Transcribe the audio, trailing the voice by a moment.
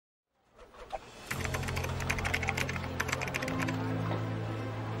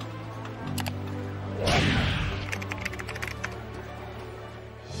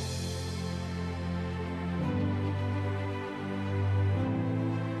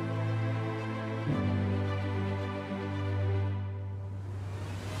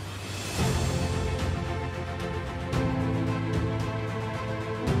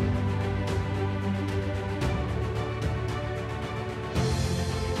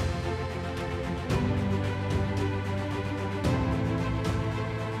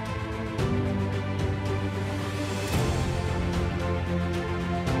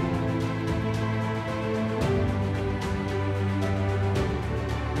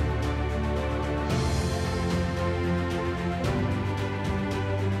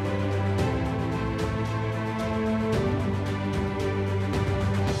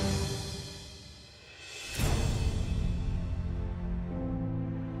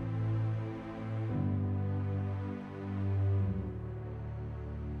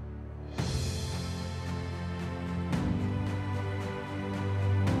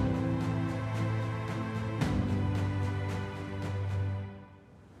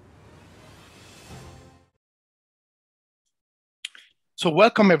So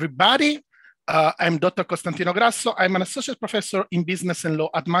welcome everybody. I'm Dr. Costantino Grasso. I'm an associate professor in business and law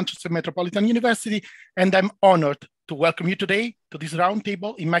at Manchester Metropolitan University, and I'm honored to welcome you today to this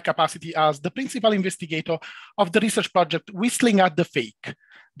roundtable in my capacity as the principal investigator of the research project Whistling at the Fake,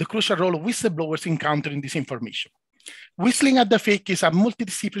 the crucial role of whistleblowers in countering disinformation. Whistling at the Fake is a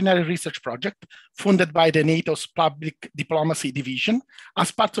multidisciplinary research project funded by the NATO's Public Diplomacy Division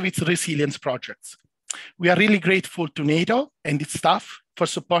as part of its resilience projects. We are really grateful to NATO and its staff for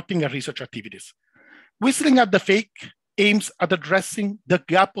supporting our research activities. Whistling at the Fake aims at addressing the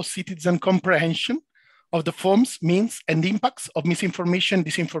gap of citizen comprehension of the forms, means, and impacts of misinformation and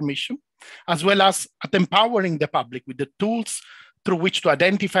disinformation, as well as at empowering the public with the tools through which to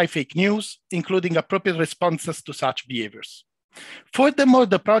identify fake news, including appropriate responses to such behaviors. Furthermore,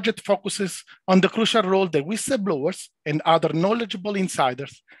 the project focuses on the crucial role that whistleblowers and other knowledgeable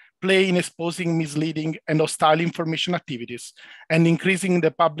insiders play in exposing misleading and hostile information activities and increasing the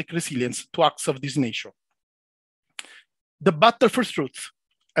public resilience to acts of this nature. The battle for truth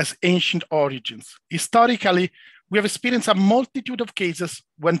has ancient origins. Historically, we have experienced a multitude of cases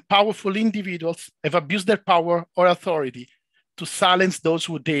when powerful individuals have abused their power or authority to silence those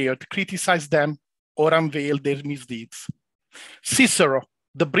who dared criticize them or unveil their misdeeds. Cicero,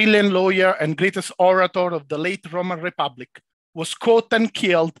 the brilliant lawyer and greatest orator of the late Roman Republic, was caught and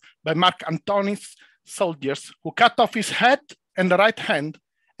killed by Mark Antony's soldiers who cut off his head and right hand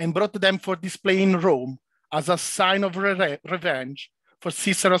and brought them for display in Rome as a sign of revenge for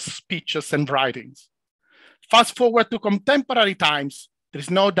Cicero's speeches and writings. Fast forward to contemporary times, there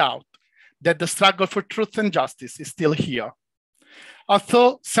is no doubt that the struggle for truth and justice is still here.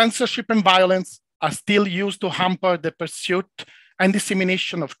 Although censorship and violence are still used to hamper the pursuit and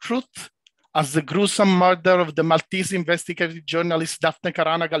dissemination of truth, as the gruesome murder of the Maltese investigative journalist Daphne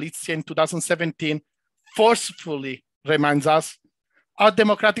Caruana Galizia in 2017 forcefully reminds us, our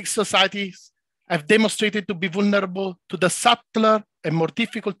democratic societies have demonstrated to be vulnerable to the subtler and more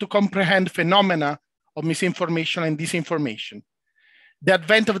difficult to comprehend phenomena of misinformation and disinformation. The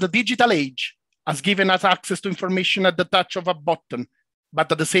advent of the digital age has given us access to information at the touch of a button, but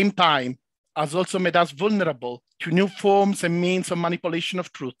at the same time has also made us vulnerable to new forms and means of manipulation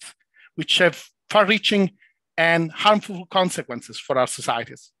of truth, which have far-reaching and harmful consequences for our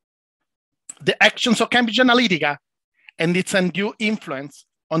societies. The actions of Cambridge Analytica and its undue influence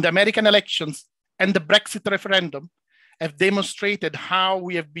on the American elections and the Brexit referendum have demonstrated how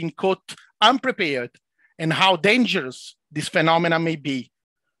we have been caught unprepared and how dangerous this phenomenon may be,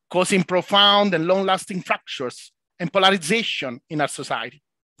 causing profound and long-lasting fractures and polarization in our society.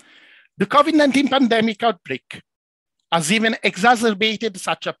 The COVID-19 pandemic outbreak has even exacerbated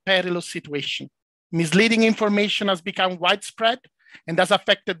such a perilous situation. Misleading information has become widespread and has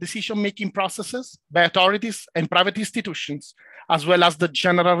affected decision-making processes by authorities and private institutions, as well as the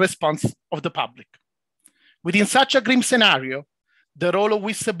general response of the public. Within such a grim scenario, the role of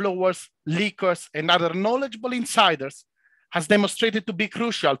whistleblowers, leakers, and other knowledgeable insiders has demonstrated to be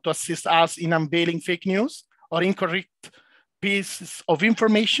crucial to assist us in unveiling fake news or incorrect pieces of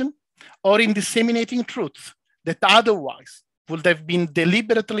information, or in disseminating truth that otherwise would have been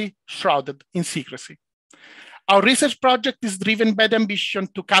deliberately shrouded in secrecy. Our research project is driven by the ambition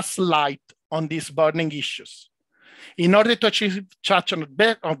to cast light on these burning issues. In order to achieve such an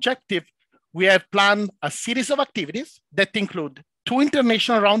objective, we have planned a series of activities that include 2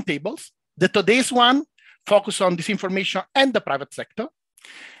 international roundtables. The today's one focuses on disinformation and the private sector,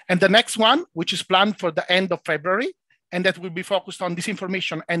 and the next one, which is planned for the end of February, and that will be focused on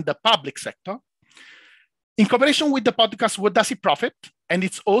disinformation and the public sector. In cooperation with the podcast What Does It Profit and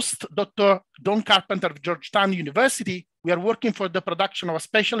its host, Dr. Don Carpenter of Georgetown University, we are working for the production of a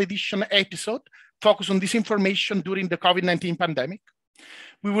special edition episode focused on disinformation during the COVID-19 pandemic.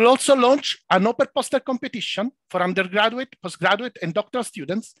 We will also launch an open poster competition for undergraduate, postgraduate, and doctoral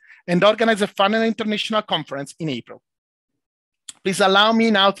students and organize a fun and international conference in April. Please allow me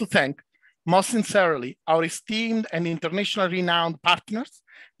now to thank most sincerely our esteemed and internationally renowned partners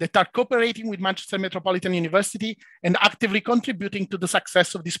that are cooperating with Manchester Metropolitan University and actively contributing to the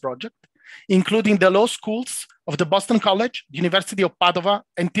success of this project, including the law schools of the Boston College, the University of Padova,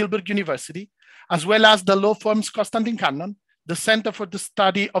 and Tilburg University, as well as the law firms Constantine Cannon, the Center for the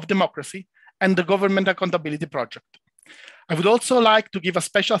Study of Democracy, and the Government Accountability Project. I would also like to give a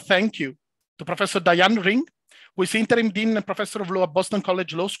special thank you to Professor Diane Ring, who is interim dean and professor of law at Boston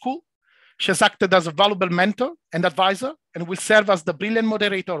College Law School. She has acted as a valuable mentor and advisor and will serve as the brilliant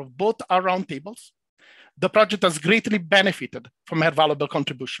moderator of both our roundtables. The project has greatly benefited from her valuable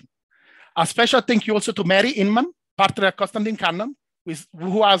contribution. A special thank you also to Mary Inman, partner at Constantine Cannon,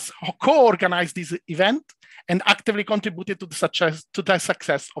 who has co-organized this event and actively contributed to the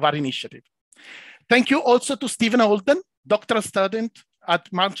success of our initiative. Thank you also to Stephen Holden, doctoral student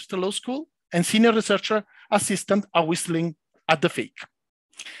at Manchester Law School and senior researcher assistant at Whistling at the Fake.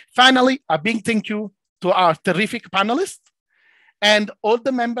 Finally, a big thank you to our terrific panelists and all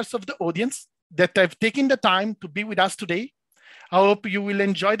the members of the audience that have taken the time to be with us today. I hope you will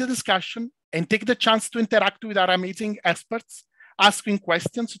enjoy the discussion and take the chance to interact with our amazing experts, asking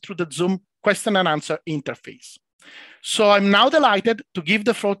questions through the Zoom question and answer interface. So I'm now delighted to give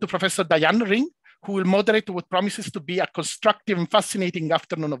the floor to Professor Diane Ring, who will moderate what promises to be a constructive and fascinating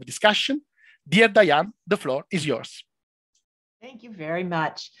afternoon of discussion. Dear Diane, the floor is yours. Thank you very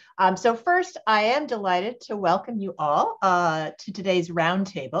much. So first, I am delighted to welcome you all to today's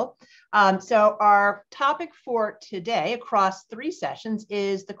roundtable. So our topic for today across 3 sessions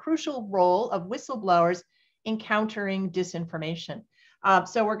is the crucial role of whistleblowers in countering disinformation.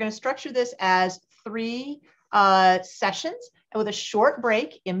 So we're going to structure this as 3 sessions with a short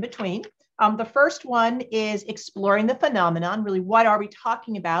break in between. The first one is exploring the phenomenon, really what are we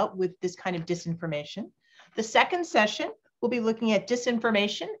talking about with this kind of disinformation. The second session, we'll be looking at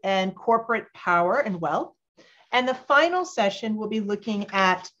disinformation and corporate power and wealth. And the final session, we'll be looking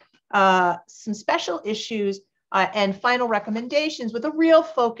at some special issues and final recommendations with a real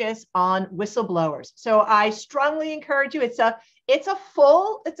focus on whistleblowers. So I strongly encourage you, it's a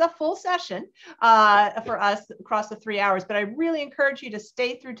full session for us across the 3 hours, but I really encourage you to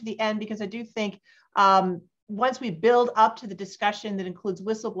stay through to the end, because I do think once we build up to the discussion that includes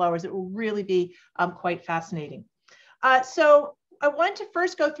whistleblowers, it will really be quite fascinating. So I want to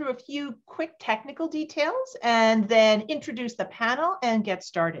first go through a few quick technical details and then introduce the panel and get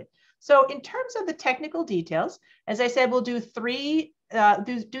started. So in terms of the technical details, as I said, we'll do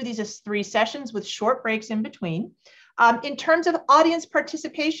these as 3 sessions with short breaks in between. In terms of audience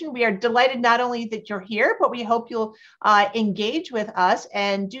participation, we are delighted not only that you're here, but we hope you'll engage with us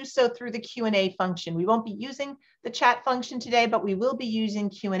and do so through the Q&A function. We won't be using the chat function today, but we will be using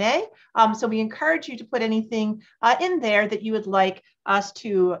Q&A. So we encourage you to put anything in there that you would like us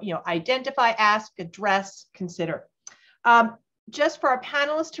to identify, ask, address, consider. Just for our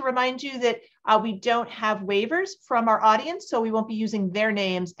panelists to remind you that we don't have waivers from our audience, so we won't be using their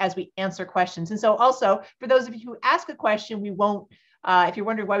names as we answer questions. And so also, for those of you who ask a question, we won't, if you're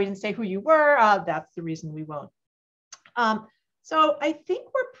wondering why we didn't say who you were, that's the reason we won't. So I think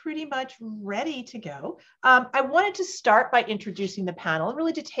we're pretty much ready to go. I wanted to start by introducing the panel, and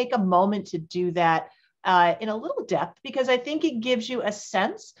really to take a moment to do that in a little depth, because I think it gives you a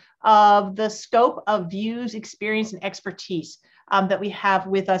sense of the scope of views, experience, and expertise that we have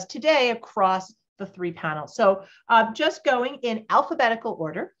with us today across the 3 panels. So just going in alphabetical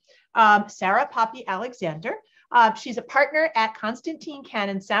order, Sarah Poppy Alexander. She's a partner at Constantine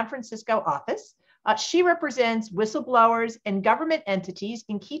Cannon San Francisco office. She represents whistleblowers and government entities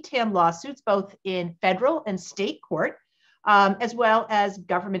in qui tam lawsuits, both in federal and state court, as well as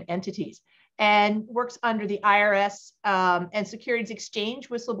government entities, and works under the IRS and Securities Exchange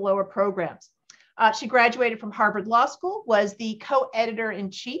whistleblower programs. She graduated from Harvard Law School, was the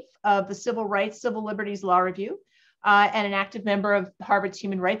co-editor-in-chief of the Civil Rights, Civil Liberties Law Review, and an active member of Harvard's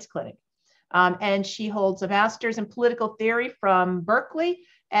Human Rights Clinic. And she holds a master's in political theory from Berkeley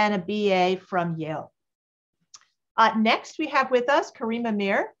and a BA from Yale. Next, we have with us Karim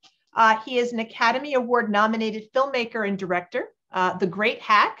Amir. He is an Academy Award nominated filmmaker and director. The Great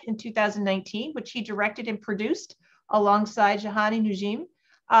Hack in 2019, which he directed and produced alongside Jahani Nujim,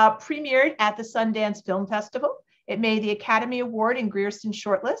 premiered at the Sundance Film Festival. It made the Academy Award in Grierson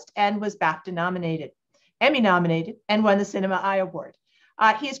shortlist and was BAFTA nominated, Emmy nominated, and won the Cinema Eye Award.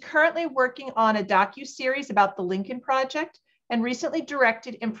 He is currently working on a docu-series about the Lincoln Project and recently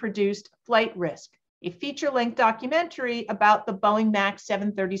directed and produced Flight Risk, a feature-length documentary about the Boeing MAX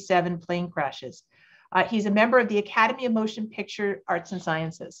 737 plane crashes. He's a member of the Academy of Motion Picture Arts and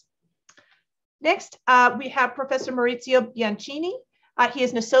Sciences. Next, we have Professor Maurizio Bianchini. He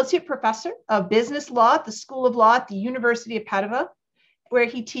is an associate professor of business law at the School of Law at the University of Padova, where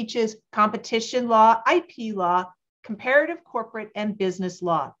he teaches competition law, IP law, comparative corporate and business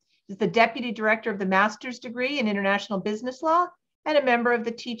law. He's the deputy director of the master's degree in international business law and a member of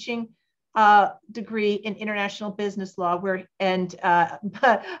the teaching degree in international business law, and a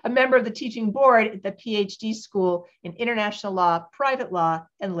member of the teaching board at the PhD school in international law, private law,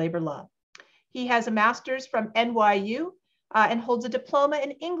 and labor law. He has a master's from NYU and holds a diploma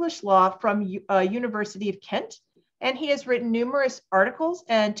in English law from University of Kent. And he has written numerous articles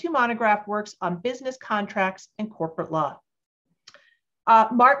and 2 monograph works on business contracts and corporate law.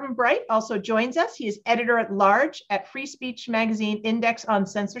 Martin Bright also joins us. He is editor-at-large at Free Speech Magazine Index on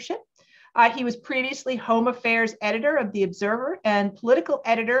Censorship. He was previously Home Affairs editor of The Observer and political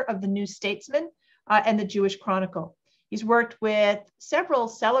editor of The New Statesman and The Jewish Chronicle. He's worked with several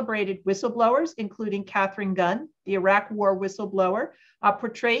celebrated whistleblowers, including Catherine Gunn, the Iraq War whistleblower,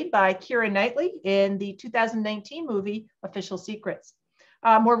 portrayed by Keira Knightley in the 2019 movie Official Secrets.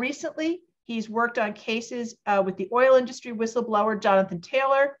 More recently, he's worked on cases with the oil industry whistleblower Jonathan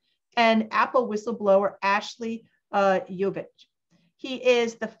Taylor and Apple whistleblower Ashley Jovich. He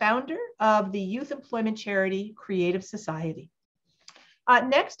is the founder of the youth employment charity Creative Society.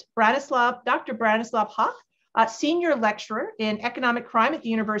 Next, Dr. Branislav Hoch, senior lecturer in economic crime at the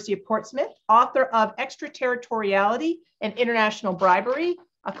University of Portsmouth, author of Extraterritoriality and International Bribery,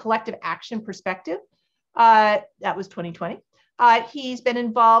 a collective action perspective. That was 2020. He's been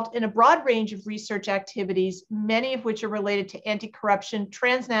involved in a broad range of research activities, many of which are related to anti-corruption,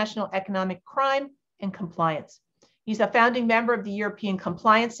 transnational economic crime, and compliance. He's a founding member of the European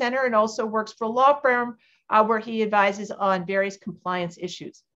Compliance Center and also works for a law firm where he advises on various compliance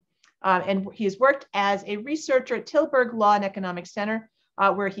issues. And he has worked as a researcher at Tilburg Law and Economics Center,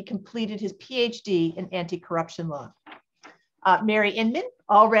 where he completed his PhD in anti-corruption law. Mary Inman,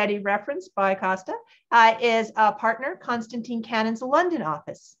 already referenced by Costa, is a partner, Constantine Cannon's London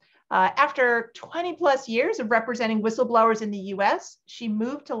office. After 20 plus years of representing whistleblowers in the US, she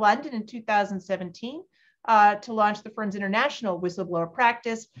moved to London in 2017 to launch the firm's international whistleblower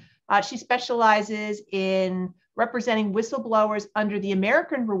practice. She specializes in representing whistleblowers under the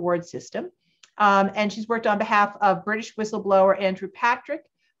American reward system. And she's worked on behalf of British whistleblower Andrew Patrick.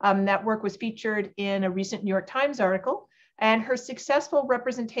 That work was featured in a recent New York Times article. And her successful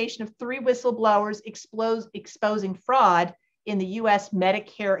representation of 3 whistleblowers exposing fraud in the US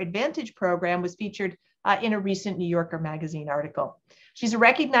Medicare Advantage program was featured in a recent New Yorker magazine article. She's a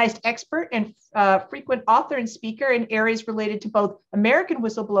recognized expert and frequent author and speaker in areas related to both American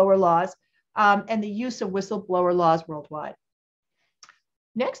whistleblower laws and the use of whistleblower laws worldwide.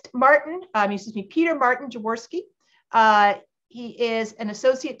 Next, Peter Martin Jaworski. He is an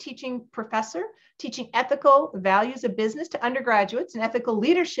associate teaching professor, teaching ethical values of business to undergraduates and ethical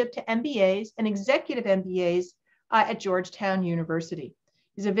leadership to MBAs and executive MBAs at Georgetown University.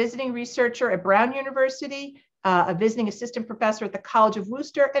 He's a visiting researcher at Brown University, a visiting assistant professor at the College of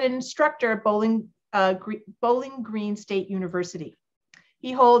Worcester, and an instructor at Bowling Green State University.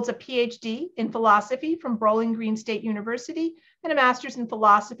 He holds a PhD in philosophy from Bowling Green State University and a master's in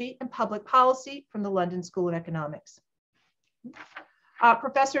philosophy and public policy from the London School of Economics.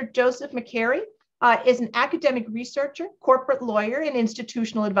 Professor Joseph McCary is an academic researcher, corporate lawyer, and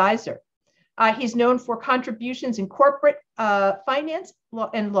institutional advisor. He's known for contributions in corporate finance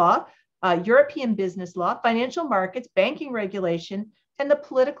and law, European business law, financial markets, banking regulation, and the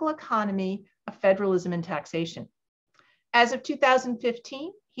political economy of federalism and taxation. As of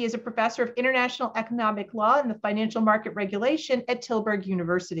 2015, he is a professor of international economic law and the financial market regulation at Tilburg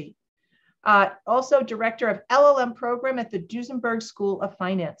University. Also director of LLM program at the Duesenberg School of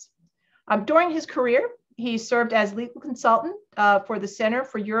Finance. During his career, he served as legal consultant for the Center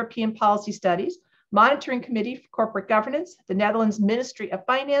for European Policy Studies, Monitoring Committee for Corporate Governance, the Netherlands Ministry of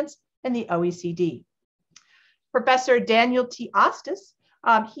Finance, and the OECD. Professor Daniel T. Ostis,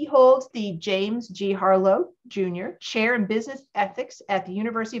 he holds the James G. Harlow Jr. Chair in Business Ethics at the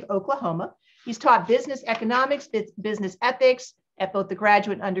University of Oklahoma. He's taught business economics, business ethics at both the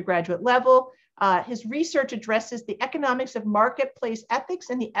graduate and undergraduate level. His research addresses the economics of marketplace ethics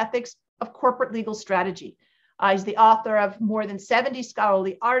and the ethics of corporate legal strategy. He's the author of more than 70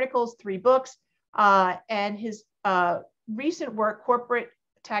 scholarly articles, 3 books, and his recent work, Corporate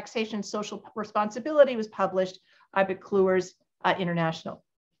Taxation and Social Responsibility, was published by McClure's International.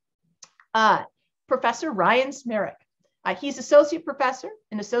 Professor Ryan Smerek. He's associate professor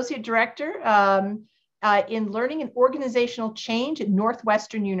and associate director in learning and organizational change at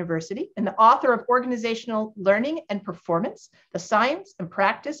Northwestern University and the author of Organizational Learning and Performance, the Science and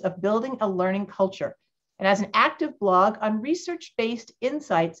Practice of Building a Learning Culture, and has an active blog on research-based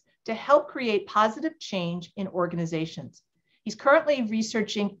insights to help create positive change in organizations. He's currently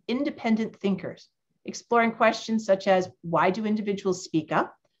researching independent thinkers, exploring questions such as why do individuals speak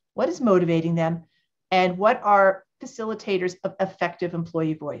up, what is motivating them, and what are facilitators of effective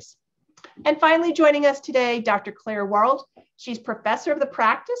employee voice. And finally, joining us today, Dr. Claire Worrell. She's professor of the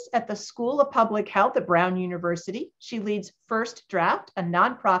practice at the School of Public Health at Brown University. She leads First Draft, a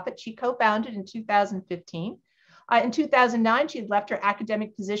nonprofit she co-founded in 2015. In 2009, she had left her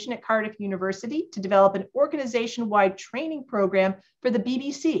academic position at Cardiff University to develop an organization-wide training program for the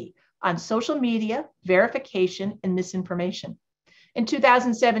BBC on social media, verification, and misinformation. In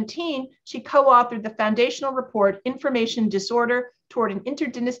 2017, she co-authored the foundational report, Information Disorder Toward an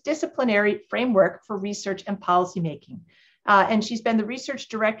Interdisciplinary Framework for Research and Policymaking. And she's been the research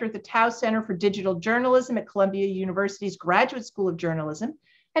director at the Tao Center for Digital Journalism at Columbia University's Graduate School of Journalism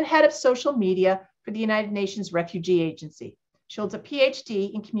and head of social media for the United Nations Refugee Agency. She holds a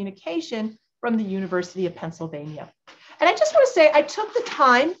PhD in communication from the University of Pennsylvania. And I just want to say, I took the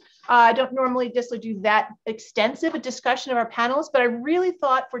time. I don't normally just do that extensive a discussion of our panelists, but I really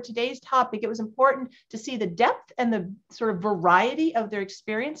thought for today's topic, it was important to see the depth and the sort of variety of their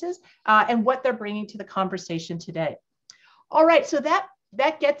experiences and what they're bringing to the conversation today. All right, so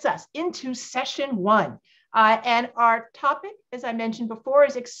that gets us into session one. And our topic, as I mentioned before,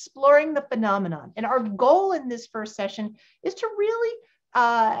 is exploring the phenomenon. And our goal in this first session is to really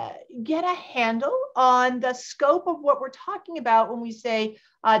get a handle on the scope of what we're talking about when we say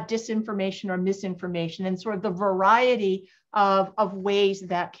disinformation or misinformation and sort of the variety of ways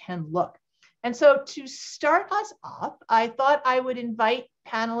that can look. And so to start us off, I thought I would invite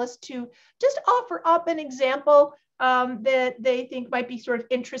panelists to just offer up an example that they think might be sort of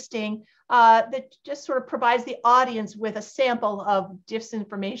interesting, that just sort of provides the audience with a sample of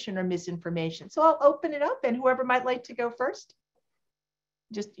disinformation or misinformation. So I'll open it up and whoever might like to go first.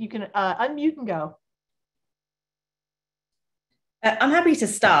 Just you can unmute and go. I'm happy to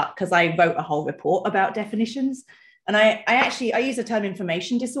start because I wrote a whole report about definitions. And I use the term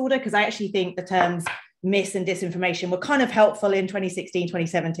information disorder because I actually think the terms mis and disinformation were kind of helpful in 2016,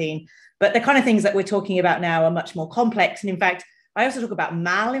 2017. But the kind of things that we're talking about now are much more complex. And in fact, I also talk about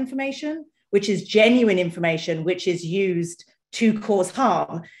malinformation, which is genuine information, which is used to cause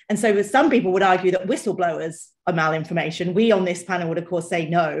harm. And so some people would argue that whistleblowers are malinformation. We on this panel would, of course, say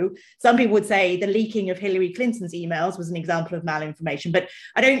no. Some people would say the leaking of Hillary Clinton's emails was an example of malinformation. But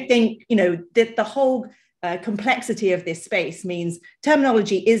I don't think, that the whole complexity of this space means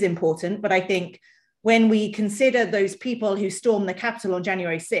terminology is important. But I think when we consider those people who stormed the Capitol on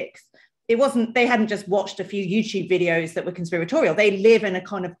January 6th, they hadn't just watched a few YouTube videos that were conspiratorial. They live in a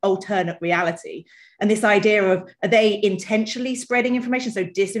kind of alternate reality. And this idea of, are they intentionally spreading information? So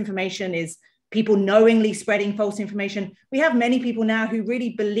disinformation is people knowingly spreading false information. We have many people now who really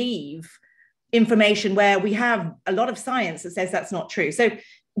believe information where we have a lot of science that says that's not true. So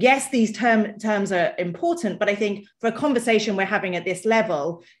yes, these terms are important, but I think for a conversation we're having at this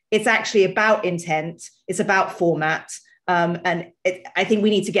level, it's actually about intent, it's about format. I think we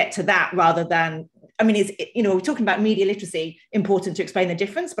need to get to that rather than, we're talking about media literacy, important to explain the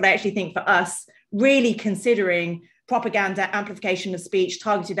difference, but I actually think for us, really considering propaganda, amplification of speech,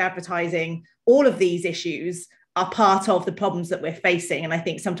 targeted advertising, all of these issues are part of the problems that we're facing. And I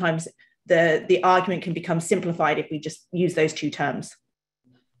think sometimes the argument can become simplified if we just use those two terms.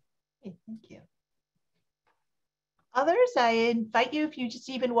 Okay, thank you. Others, I invite you if you just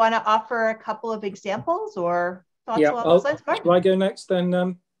even want to offer a couple of examples or thoughts along those lines. Shall I go next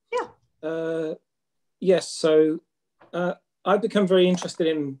then? Yes, so I've become very interested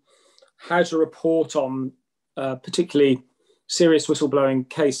in how to report on particularly serious whistleblowing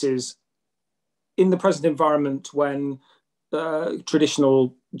cases in the present environment when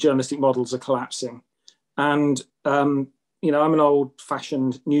traditional journalistic models are collapsing. And, I'm an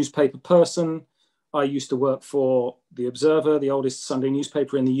old-fashioned newspaper person. I used to work for The Observer, the oldest Sunday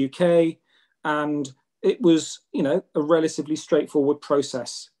newspaper in the UK. And it was, a relatively straightforward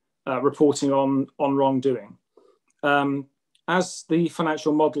process reporting on wrongdoing. As the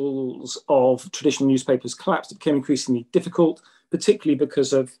financial models of traditional newspapers collapsed, it became increasingly difficult, particularly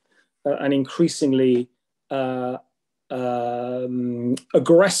because of an increasingly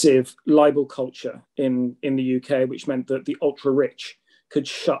aggressive libel culture in the UK, which meant that the ultra-rich could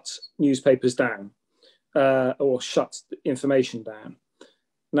shut newspapers down or shut information down.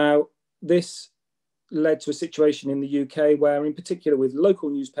 Now, this led to a situation in the UK where, in particular with local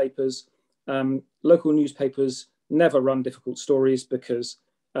newspapers never run difficult stories because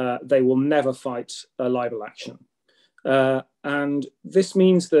they will never fight a libel action. And this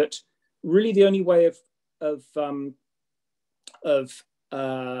means that really the only way of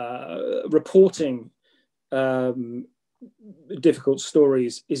reporting difficult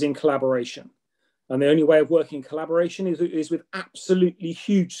stories is in collaboration. And the only way of working in collaboration is with absolutely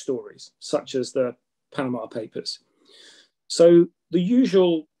huge stories, such as the Panama Papers. So the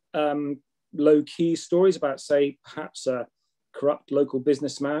usual low-key stories about, say, perhaps a corrupt local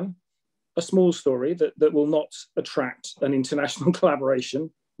businessman, a small story that will not attract an international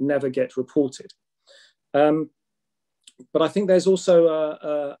collaboration, never get reported. But I think there's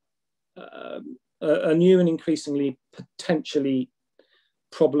also a new and increasingly potentially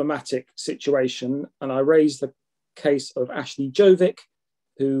problematic situation, and I raise the case of Ashley Jovic,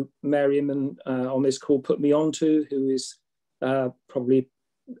 who Mary-Imman on this call put me onto, who is probably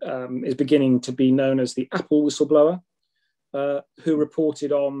is beginning to be known as the Apple whistleblower, who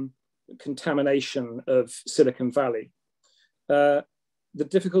reported on contamination of Silicon Valley. The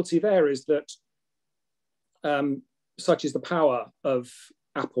difficulty there is that such is the power of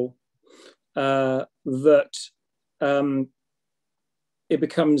Apple, that it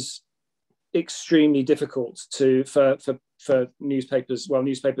becomes extremely difficult for newspapers, well,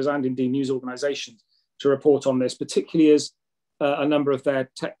 newspapers and indeed news organizations to report on this, particularly as a number of their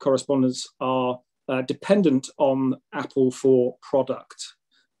tech correspondents are dependent on Apple for product.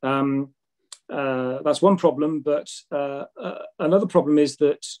 That's one problem, but another problem is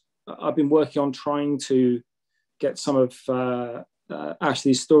that I've been working on trying to get some of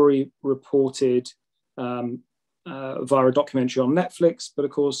Ashley's story reported via a documentary on Netflix, but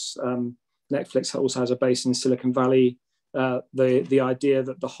of course, Netflix also has a base in Silicon Valley. The idea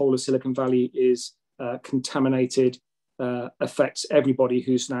that the whole of Silicon Valley is contaminated affects everybody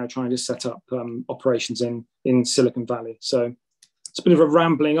who's now trying to set up operations in Silicon Valley. So it's a bit of a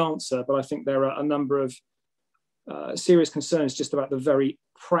rambling answer, but I think there are a number of serious concerns just about the very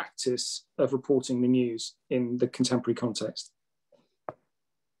practice of reporting the news in the contemporary context.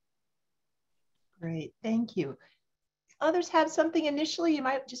 Great, thank you. Others have something initially you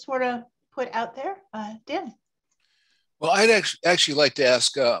might just want to put out there? Dan? Well, I'd actually like to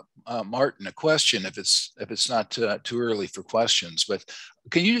ask Martin a question, if it's not too early for questions. But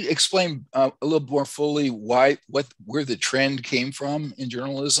can you explain a little more fully where the trend came from in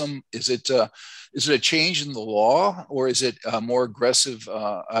journalism? Is it a change in the law, or is it more aggressive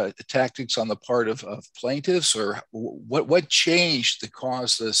tactics on the part of plaintiffs, or what changed that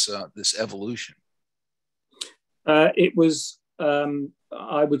caused this evolution? It was,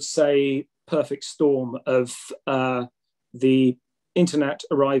 I would say, perfect storm of the internet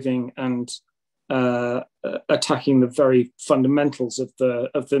arriving and attacking the very fundamentals of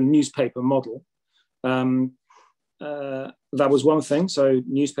the newspaper model. That was one thing. So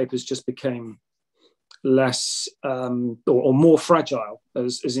newspapers just became less or more fragile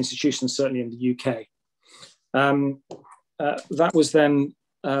as institutions, certainly in the UK. That was then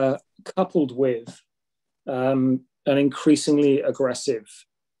coupled with an increasingly aggressive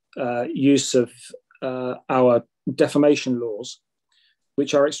use of our defamation laws,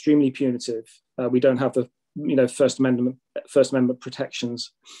 which are extremely punitive. We don't have the First Amendment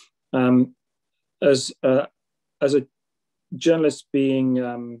protections. As a journalist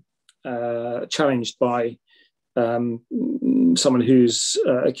being challenged by someone who's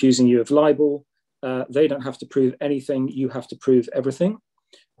accusing you of libel, they don't have to prove anything. You have to prove everything.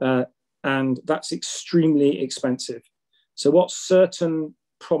 And that's extremely expensive. So what certain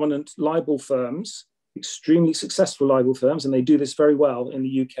prominent libel firms, extremely successful libel firms, and they do this very well in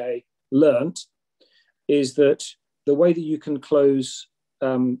the UK, learnt, is that the way that you can close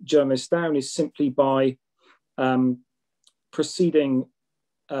journalists down is simply by proceeding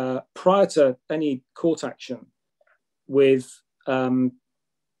prior to any court action with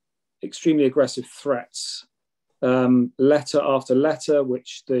extremely aggressive threats, letter after letter,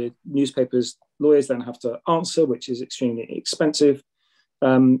 which the newspaper's lawyers then have to answer, which is extremely expensive.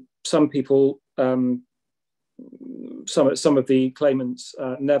 Some people, some of the claimants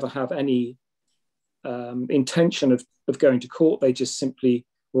never have any intention of going to court. They just simply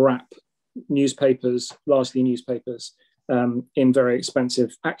wrap newspapers, largely newspapers, in very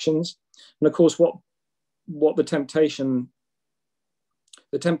expensive actions. And of course, what the temptation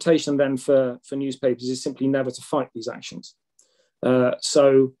then for newspapers is simply never to fight these actions.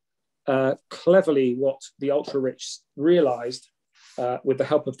 So cleverly, what the ultra-rich realized with the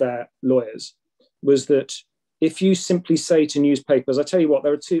help of their lawyers was that if you simply say to newspapers, I tell you what,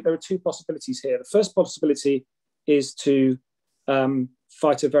 there are two possibilities here. The first possibility is to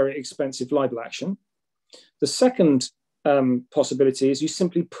fight a very expensive libel action. The second possibility is you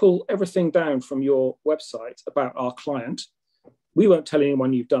simply pull everything down from your website about our client. We won't tell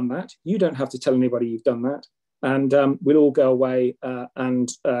anyone you've done that. You don't have to tell anybody you've done that. And we'll all go away and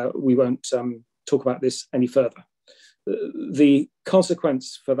we won't talk about this any further. The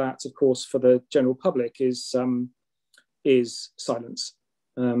consequence for that, of course, for the general public is silence.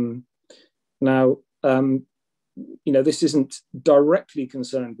 Now, this isn't directly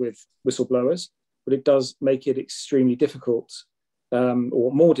concerned with whistleblowers, but it does make it extremely difficult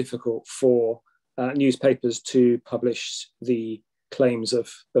or more difficult for newspapers to publish the claims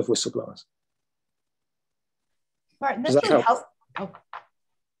of whistleblowers. Martin, that's really helpful. Oh.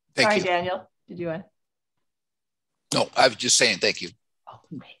 Sorry, you. Daniel. Did you want? No, I was just saying thank you. Oh,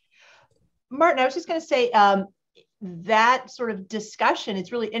 great. Martin, I was just going to say, that sort of discussion,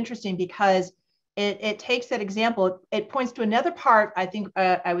 it's really interesting because it takes that example, it points to another part I think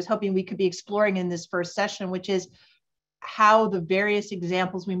I was hoping we could be exploring in this first session, which is how the various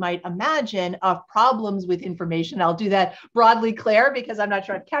examples we might imagine of problems with information, I'll do that broadly, Claire, because I'm not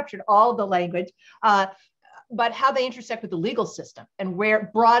sure I've captured all the language, but how they intersect with the legal system and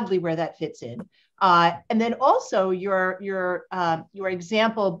where broadly where that fits in. And then also your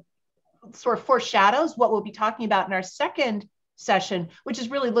example sort of foreshadows what we'll be talking about in our second session, which is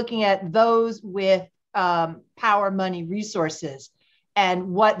really looking at those with power, money, resources, and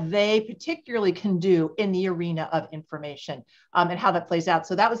what they particularly can do in the arena of information, and how that plays out.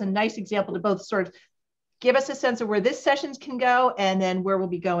 So that was a nice example to both sort of give us a sense of where this sessions can go, and then where we'll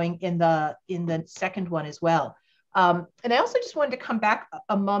be going in the second one as well. And I also just wanted to come back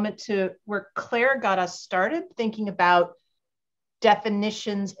a moment to where Claire got us started thinking about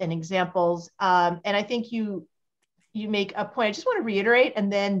definitions and examples. And I think you make a point. I just want to reiterate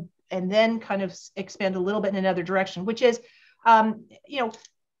and then kind of expand a little bit in another direction, which is,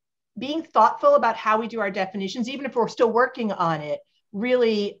 being thoughtful about how we do our definitions, even if we're still working on it,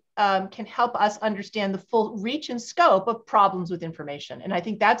 really can help us understand the full reach and scope of problems with information. And I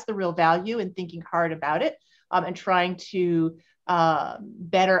think that's the real value in thinking hard about it and trying to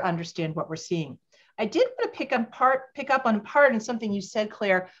better understand what we're seeing. I did want to pick up on part and something you said,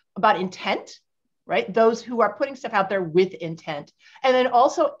 Claire, about intent, right? Those who are putting stuff out there with intent, and then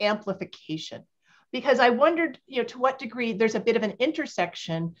also amplification. Because I wondered, to what degree there's a bit of an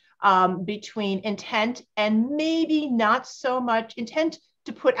intersection between intent and maybe not so much intent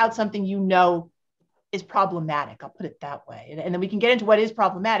to put out something is problematic. I'll put it that way. And then we can get into what is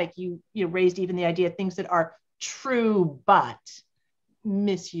problematic. You raised even the idea of things that are true but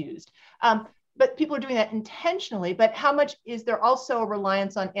misused. But people are doing that intentionally. But how much is there also a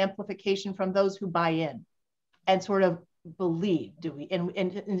reliance on amplification from those who buy in and sort of believe?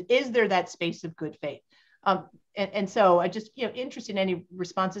 And is there that space of good faith? And so I just interested in any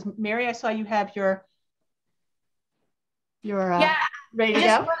responses. Mary, I saw you have your ready to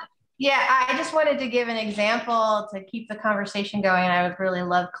go. I just wanted to give an example to keep the conversation going. And I would really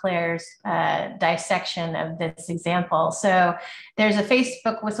love Claire's dissection of this example. So there's a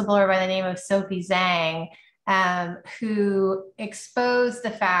Facebook whistleblower by the name of Sophie Zhang, who exposed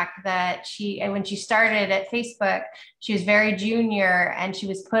the fact that when she started at Facebook, she was very junior and she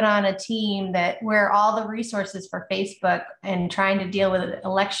was put on a team where all the resources for Facebook and trying to deal with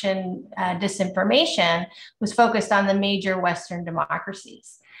election disinformation was focused on the major Western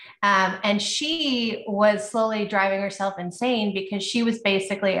democracies. And she was slowly driving herself insane because she was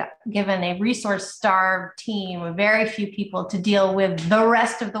basically given a resource-starved team with very few people to deal with the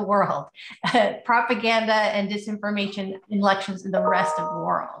rest of the world, propaganda and disinformation elections in the rest of the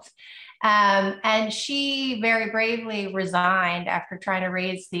world. And she very bravely resigned after trying to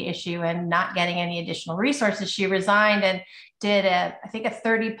raise the issue and not getting any additional resources. She resigned and did I think a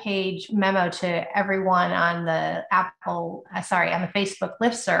 30-page memo to everyone on the on the Facebook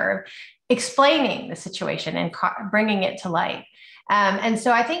listserv, explaining the situation and bringing it to light. And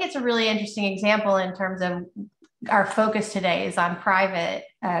so I think it's a really interesting example in terms of our focus today is on private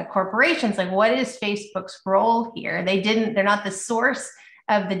corporations. Like, what is Facebook's role here? They're not the source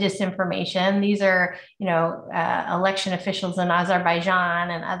of the disinformation. These are, election officials in Azerbaijan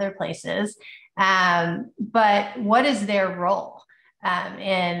and other places. But what is their role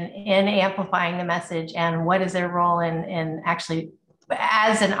in amplifying the message, and what is their role in actually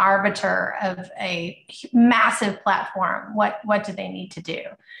as an arbiter of a massive platform? What do they need to do?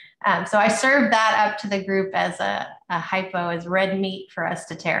 So I served that up to the group as a hypo, as red meat for us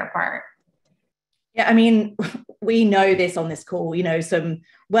to tear apart. Yeah, I mean, we know this on this call, some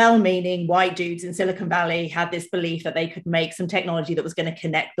well-meaning white dudes in Silicon Valley had this belief that they could make some technology that was going to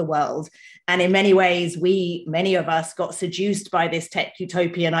connect the world. And in many ways, many of us got seduced by this tech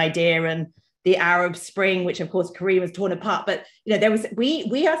utopian idea and the Arab Spring, which of course Korea was torn apart. But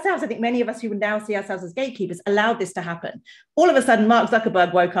we ourselves, I think many of us who would now see ourselves as gatekeepers, allowed this to happen. All of a sudden, Mark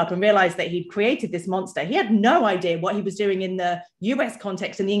Zuckerberg woke up and realized that he'd created this monster. He had no idea what he was doing in the US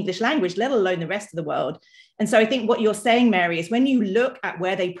context in the English language, let alone the rest of the world. And so I think what you're saying, Mary, is when you look at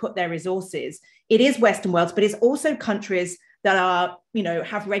where they put their resources, it is Western worlds, but it's also countries that are,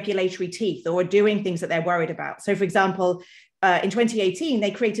 have regulatory teeth or are doing things that they're worried about. So for example, in 2018,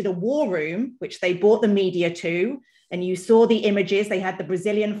 they created a war room, which they bought the media to. And you saw the images. They had the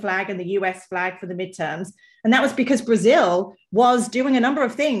Brazilian flag and the US flag for the midterms. And that was because Brazil was doing a number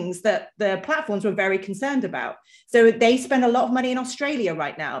of things that the platforms were very concerned about. So they spend a lot of money in Australia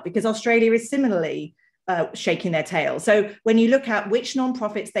right now because Australia is similarly shaking their tail. So when you look at which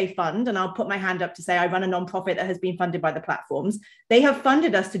nonprofits they fund, and I'll put my hand up to say I run a nonprofit that has been funded by the platforms, they have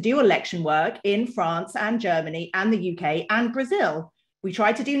funded us to do election work in France and Germany and the UK and Brazil. We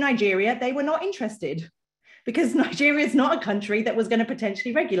tried to do Nigeria. They were not interested because Nigeria is not a country that was going to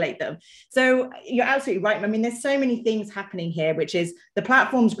potentially regulate them. So you're absolutely right. I mean, there's so many things happening here, which is the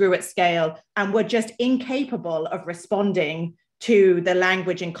platforms grew at scale and were just incapable of responding to the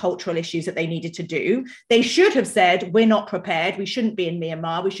language and cultural issues that they needed to do. They should have said, we're not prepared. We shouldn't be in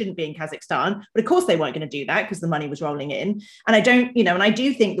Myanmar. We shouldn't be in Kazakhstan. But of course they weren't going to do that because the money was rolling in. And I don't, you know, and I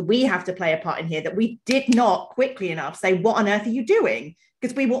do think that we have to play a part in here that we did not quickly enough say, what on earth are you doing?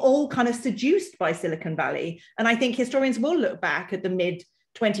 Because we were all kind of seduced by Silicon Valley. And I think historians will look back at the mid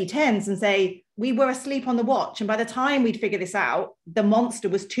 2010s and say, we were asleep on the watch. And by the time we'd figure this out, the monster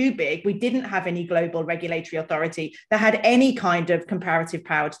was too big. We didn't have any global regulatory authority that had any kind of comparative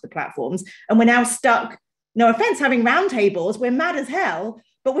power to the platforms. And we're now stuck, no offense, having roundtables. We're mad as hell,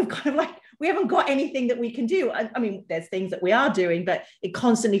 but we've kind of like, we haven't got anything that we can do. I mean, there's things that we are doing, but it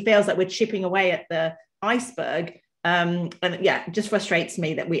constantly feels like we're chipping away at the iceberg. And yeah, it just frustrates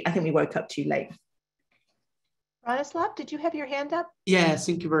me that I think we woke up too late. Branislav, did you have your hand up? Yeah,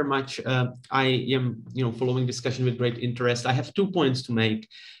 thank you very much. I am, following discussion with great interest. I have 2 points to make.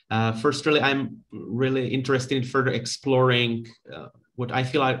 First, I'm really interested in further exploring what I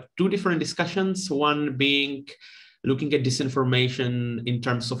feel are 2 different discussions. One being looking at disinformation in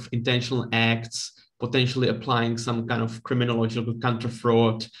terms of intentional acts, potentially applying some kind of criminological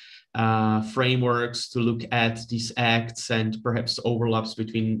counter-fraud frameworks to look at these acts and perhaps overlaps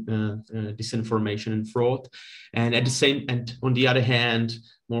between disinformation and fraud. And on the other hand,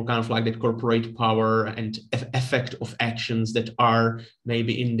 more kind of like that corporate power and effect of actions that are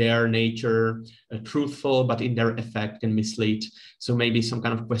maybe in their nature truthful, but in their effect can mislead. So maybe some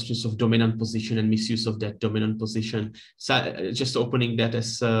kind of questions of dominant position and misuse of that dominant position. So just opening that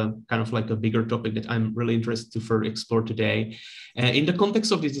as kind of like a bigger topic that I'm really interested to further explore today. In the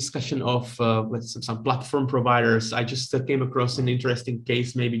context of this discussion of some platform providers, I just came across an interesting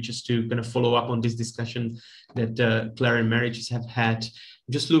case, maybe just to kind of follow up on this discussion that Claire and Mary just have had.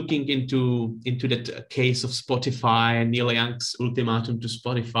 Just looking into that case of Spotify, Neil Young's ultimatum to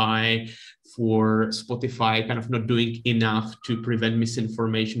Spotify for Spotify kind of not doing enough to prevent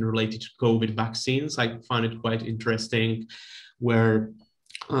misinformation related to COVID vaccines. I find it quite interesting where,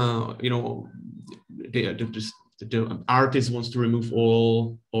 the artist wants to remove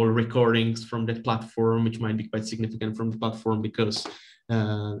all recordings from that platform, which might be quite significant from the platform because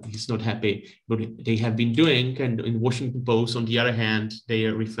he's not happy. But they have been doing, and in Washington Post, on the other hand, they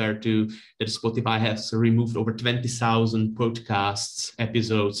refer to that Spotify has removed over 20,000 podcasts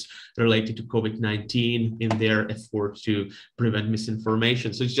episodes related to COVID-19 in their effort to prevent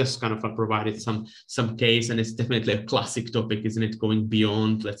misinformation. So it's just kind of provided some case, and it's definitely a classic topic, isn't it? Going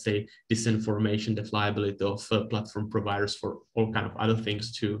beyond, let's say, disinformation, the liability of platform providers for all kind of other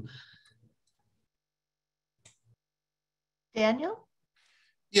things too. Daniel?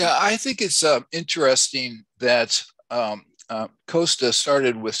 Yeah, I think it's interesting that Costa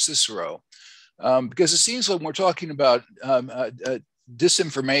started with Cicero, because it seems like when we're talking about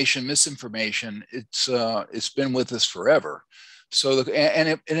disinformation, misinformation, it's been with us forever. So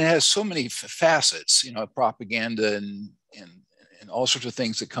it has so many facets, propaganda and all sorts of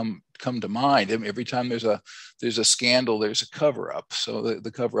things that come to mind. I mean, every time there's a scandal, there's a cover up. So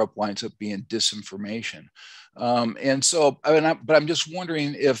the cover up winds up being disinformation. But I'm just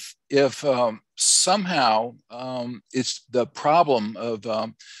wondering if somehow it's the problem of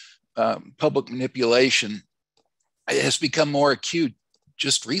public manipulation has become more acute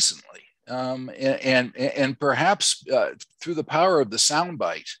just recently, and perhaps through the power of the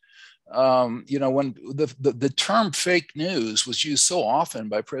soundbite. When the term fake news was used so often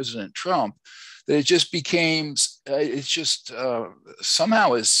by President Trump that it just became,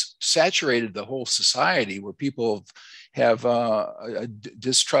 somehow has saturated the whole society, where people have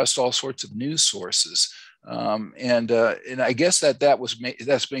distrust all sorts of news sources. And I guess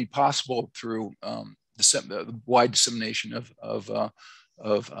that's made possible through the wide dissemination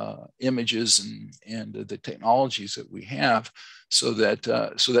of images and the technologies that we have,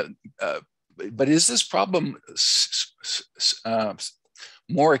 but is this problem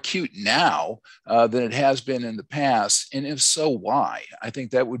more acute now than it has been in the past? And if so, why? I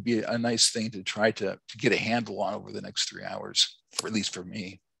think that would be a nice thing to try to get a handle on over the next 3 hours, at least for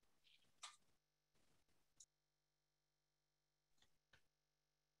me.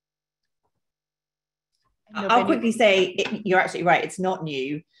 I'll quickly say you're absolutely right. It's not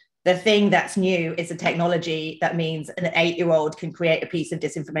new. The thing that's new is a technology that means an 8-year-old can create a piece of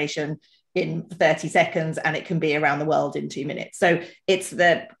disinformation in 30 seconds and it can be around the world in 2 minutes. So it's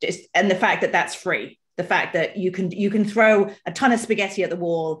the fact that that's free, the fact that you can throw a ton of spaghetti at the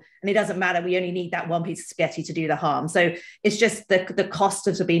wall and it doesn't matter. We only need that one piece of spaghetti to do the harm. So it's just the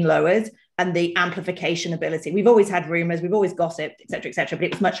costs have been lowered and the amplification ability. We've always had rumors, we've always gossiped, et cetera, but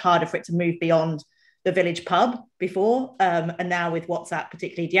it was much harder for it to move beyond the village pub before. And now with WhatsApp,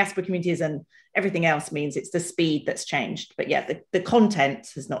 particularly diaspora communities and everything else, means it's the speed that's changed. But yeah, the content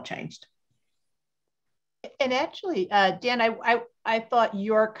has not changed. And actually, Dan, I thought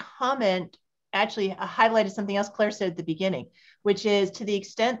your comment actually highlighted something else Claire said at the beginning, which is to the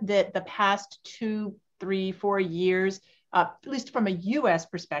extent that the past 2, 3, 4 years, at least from a US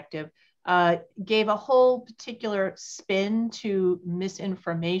perspective, gave a whole particular spin to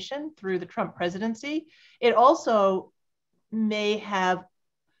misinformation through the Trump presidency. It also may have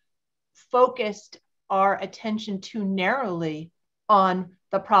focused our attention too narrowly on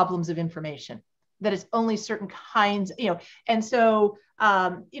the problems of information, that it's only certain kinds, and so,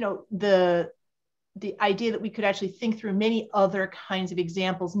 the idea that we could actually think through many other kinds of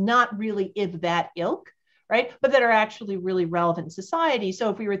examples, not really of that ilk, right? But that are actually really relevant in society. So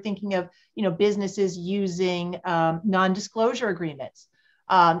if we were thinking of, businesses using non-disclosure agreements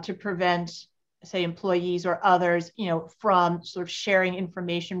to prevent, say, employees or others, from sort of sharing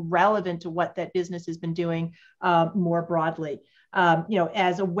information relevant to what that business has been doing more broadly,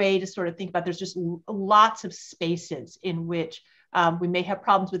 as a way to sort of think about, there's just lots of spaces in which we may have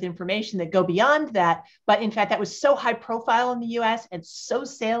problems with information that go beyond that. But in fact, that was so high profile in the US and so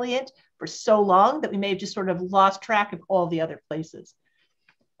salient for so long that we may have just sort of lost track of all the other places.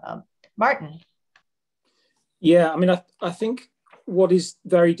 Martin. Yeah, I mean, I think what is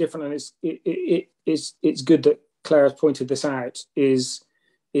very different, and it's good that Claire has pointed this out, is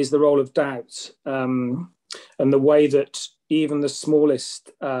the role of doubt, and the way that even the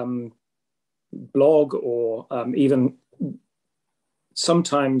smallest blog or even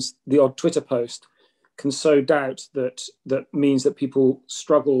sometimes the odd Twitter post can sow doubt that means that people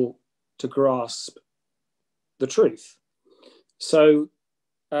struggle to grasp the truth. So,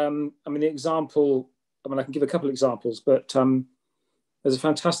 I mean, the example, I can give a couple of examples, but there's a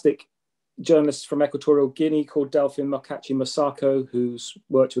fantastic journalist from Equatorial Guinea called Delphine Mokachi Masako, who's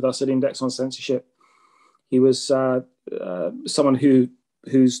worked with us at Index on Censorship. He was someone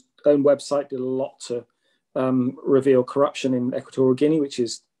whose own website did a lot to reveal corruption in Equatorial Guinea, which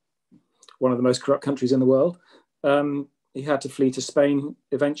is one of the most corrupt countries in the world. He had to flee to Spain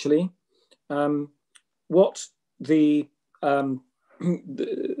eventually. What the kind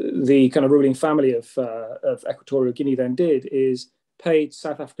of ruling family of Equatorial Guinea then did is paid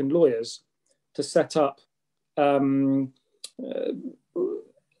South African lawyers to set up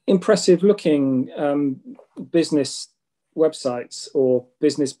impressive looking business websites or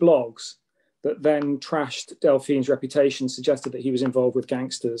business blogs that then trashed Delphine's reputation, suggested that he was involved with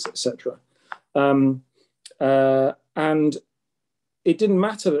gangsters, etc. And it didn't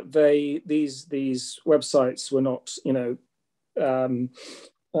matter that these websites were not,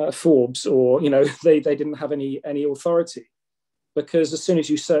 Forbes, or they didn't have any authority, because as soon as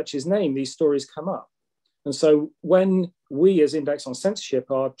you search his name, these stories come up. And so when we as Index on Censorship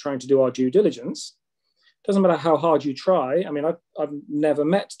are trying to do our due diligence, it doesn't matter how hard you try. I mean, I've never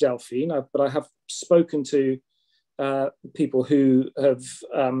met Delphine, but I have spoken to people who have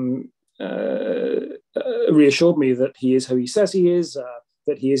reassured me that he is who he says he is,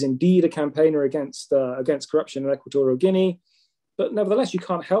 that he is indeed a campaigner against corruption in Equatorial Guinea. But nevertheless, you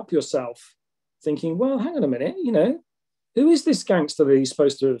can't help yourself thinking, well, hang on a minute, who is this gangster that he's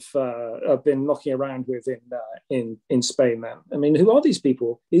supposed to have been knocking around with in Spain then? I mean, who are these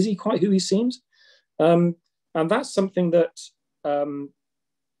people? Is he quite who he seems? And that's something that,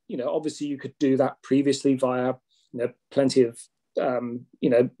 obviously you could do that previously via, plenty of,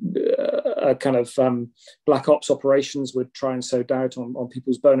 black ops operations would try and sow doubt on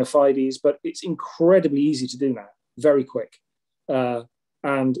people's bona fides, but it's incredibly easy to do now, very quick.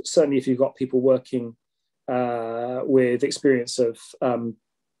 And certainly if you've got people working with experience of,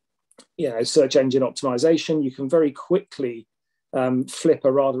 search engine optimization, you can very quickly flip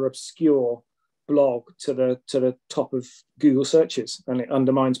a rather obscure blog to the top of Google searches, and it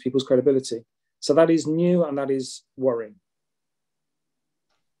undermines people's credibility. So that is new, and that is worrying.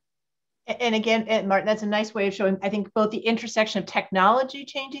 And again, Martin, that's a nice way of showing, I think, both the intersection of technology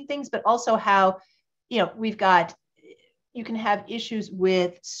changing things, but also how, we've got, you can have issues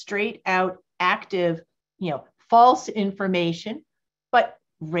with straight out active, false information, but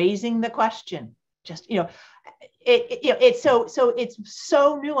raising the question, just, it's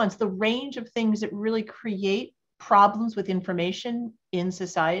so nuanced, the range of things that really create problems with information in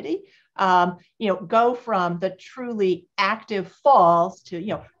society. Go from the truly active false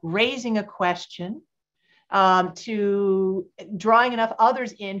to, raising a question, to drawing enough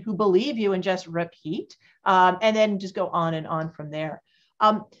others in who believe you and just repeat, and then just go on and on from there.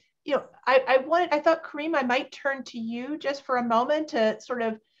 I thought, Kareem, I might turn to you just for a moment to sort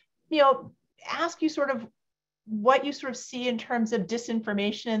of, ask you sort of what you sort of see in terms of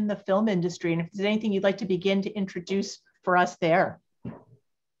disinformation in the film industry, and if there's anything you'd like to begin to introduce for us there.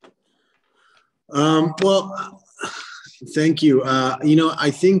 Well, thank you.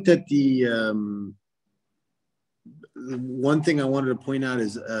 I think that the one thing I wanted to point out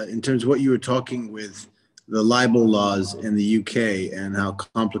is in terms of what you were talking with the libel laws in the UK and how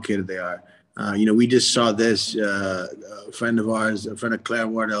complicated they are. We just saw this, a friend of ours, a friend of Claire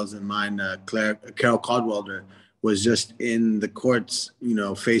Wardell's and mine, Carol Codwalder, was just in the courts,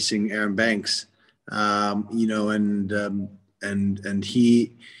 facing Aaron Banks, and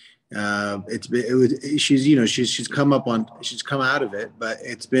he, she's come out of it, but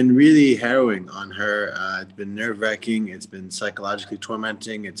it's been really harrowing on her. It's been nerve-wracking. It's been psychologically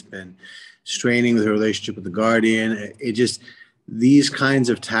tormenting. It's been straining with her relationship with the Guardian. These kinds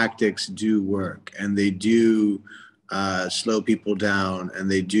of tactics do work, and they do slow people down, and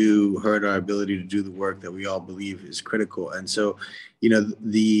they do hurt our ability to do the work that we all believe is critical. And so,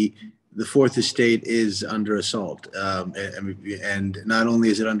 the fourth estate is under assault, and not only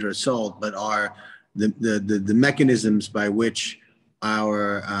is it under assault, but the mechanisms by which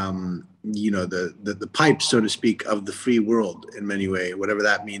our the pipes, so to speak, of the free world in many ways, whatever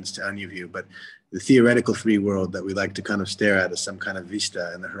that means to any of you, but the theoretical free world that we like to kind of stare at as some kind of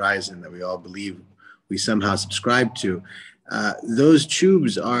vista in the horizon that we all believe we somehow subscribe to, those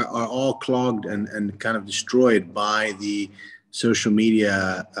tubes are all clogged and kind of destroyed by the social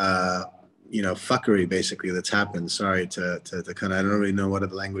media, fuckery basically that's happened. Sorry to kind of, I don't really know what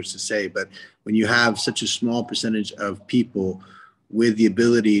other language to say, but when you have such a small percentage of people with the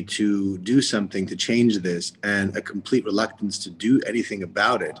ability to do something to change this and a complete reluctance to do anything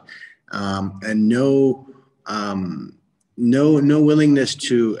about it, and no willingness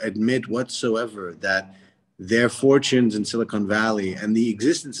to admit whatsoever that their fortunes in Silicon Valley and the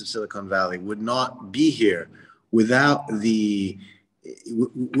existence of Silicon Valley would not be here without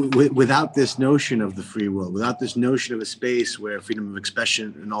without this notion of the free world, without this notion of a space where freedom of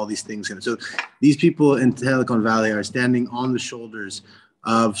expression and all these things. And so these people in Silicon Valley are standing on the shoulders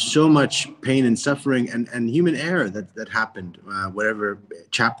of so much pain and suffering and human error that happened. Whatever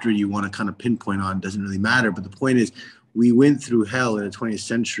chapter you want to kind of pinpoint on doesn't really matter. But the point is, we went through hell in the 20th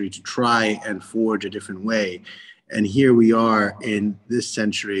century to try and forge a different way. And here we are in this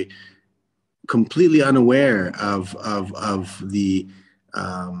century, completely unaware of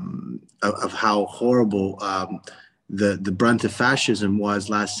how horrible the brunt of fascism was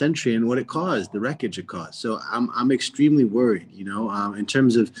last century and what it caused, the wreckage it caused. So I'm extremely worried, in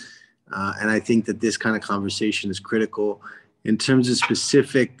terms of, and I think that this kind of conversation is critical in terms of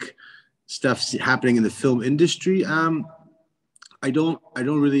specific stuff happening in the film industry. I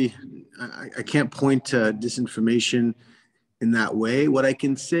can't point to disinformation in that way. What I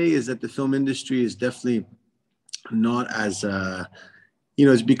can say is that the film industry is definitely not as,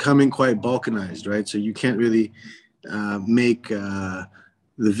 it's becoming quite balkanized, right? So you can't really make the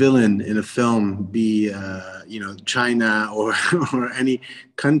villain in a film be, China or any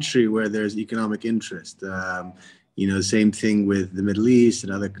country where there's economic interest. Same thing with the Middle East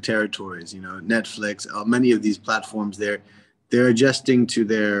and other territories. Netflix, many of these platforms, they're adjusting to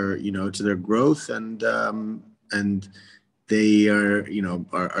their, to their growth, and they are,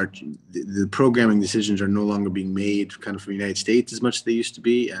 the programming decisions are no longer being made kind of from the United States as much as they used to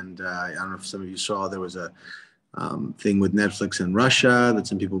be. And I don't know if some of you saw, there was a thing with Netflix and Russia that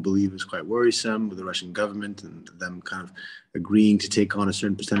some people believe is quite worrisome, with the Russian government and them kind of agreeing to take on a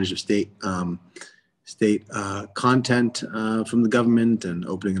certain percentage of state content from the government and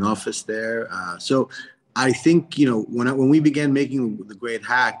opening an office there. So I think, when we began making the Great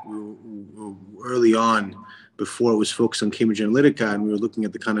Hack, we were early on, before it was focused on Cambridge Analytica, and we were looking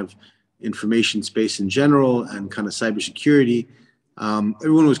at the kind of information space in general and kind of cybersecurity.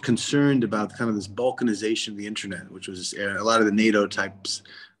 Everyone was concerned about kind of this balkanization of the internet, which was a lot of the NATO types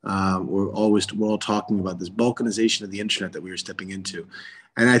were all talking about this balkanization of the internet that we were stepping into.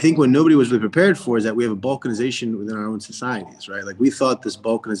 And I think what nobody was really prepared for is that we have a balkanization within our own societies, right? Like we thought this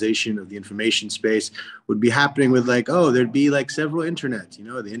balkanization of the information space would be happening with like, oh, there'd be like several internets, you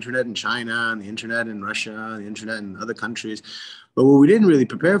know, the internet in China and the internet in Russia, the internet in other countries. But what we didn't really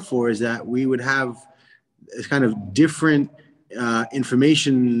prepare for is that we would have kind of different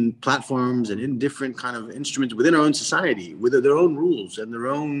information platforms and in different kind of instruments within our own society with their own rules and their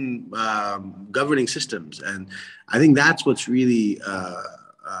own governing systems. And I think that's what's really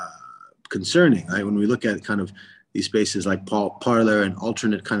concerning, right? When we look at kind of these spaces like Parler and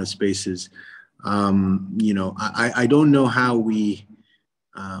alternate kind of spaces, you know, I don't know how we,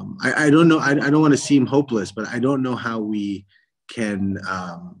 I don't know, I don't want to seem hopeless, but I don't know how we can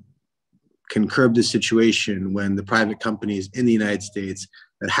curb this situation when the private companies in the United States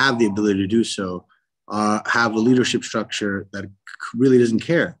that have the ability to do so have a leadership structure that really doesn't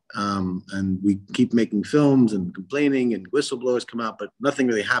care. And we keep making films and complaining and whistleblowers come out, but nothing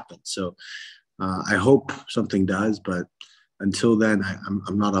really happens. So I hope something does, but until then,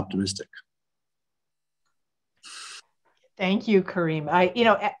 I'm not optimistic. Thank you, Karim.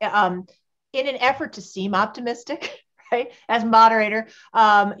 In an effort to seem optimistic, right, as moderator,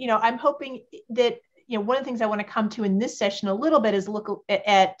 I'm hoping that, one of the things I want to come to in this session a little bit is look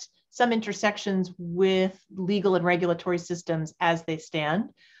at some intersections with legal and regulatory systems as they stand.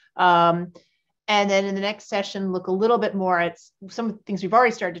 And then in the next session, look a little bit more at some of the things we've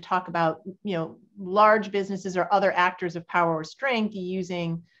already started to talk about, large businesses or other actors of power or strength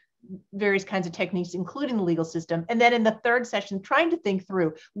using various kinds of techniques, including the legal system. And then in the third session, trying to think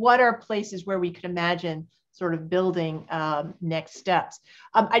through what are places where we could imagine sort of building next steps.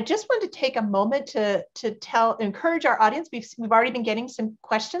 I just wanted to take a moment to encourage our audience. We've already been getting some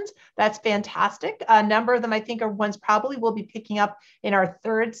questions. That's fantastic. A number of them I think are ones probably we'll be picking up in our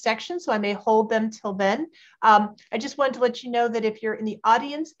third section, so I may hold them till then. I just wanted to let you know that if you're in the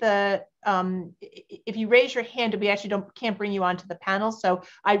audience, if you raise your hand, we actually can't bring you onto the panel. So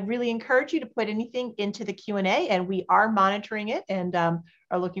I really encourage you to put anything into the Q&A, and we are monitoring it and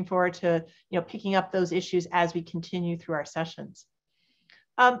are looking forward to picking up those issues as we continue through our sessions.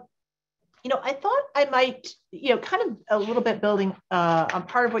 I thought I might, kind of a little bit building on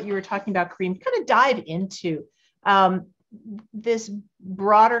part of what you were talking about, Karim, kind of dive into this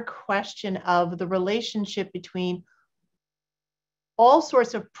broader question of the relationship between all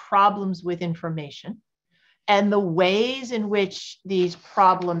sorts of problems with information and the ways in which these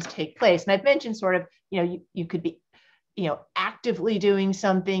problems take place. And I've mentioned sort of, you could be, actively doing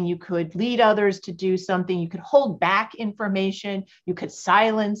something, you could lead others to do something, you could hold back information, you could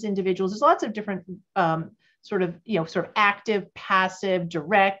silence individuals. There's lots of different sort of active, passive,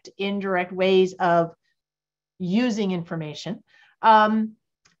 direct, indirect ways of using information.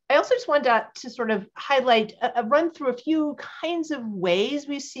 I also just wanted to sort of highlight, run through a few kinds of ways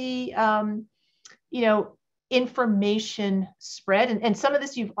we see, information spread. And some of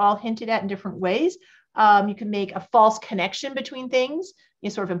this you've all hinted at in different ways. You can make a false connection between things,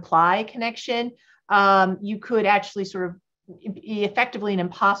 sort of imply a connection. You could actually sort of be effectively an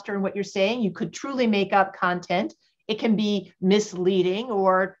imposter in what you're saying. You could truly make up content. It can be misleading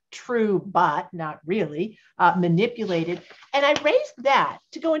or true, but not really, manipulated. And I raised that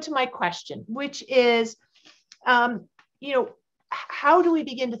to go into my question, which is, how do we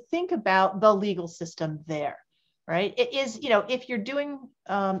begin to think about the legal system there, right? It is, if you're doing,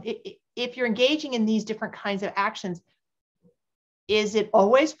 if you're engaging in these different kinds of actions, is it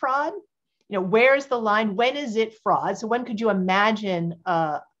always fraud? Where's the line? When is it fraud? So when could you imagine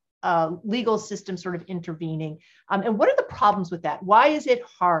a legal system sort of intervening? And what are the problems with that? Why is it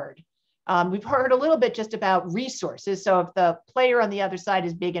hard? We've heard a little bit just about resources. So if the player on the other side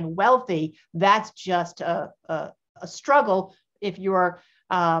is big and wealthy, that's just a struggle if you're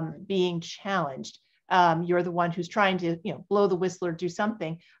being challenged. You're the one who's trying to, blow the whistle or do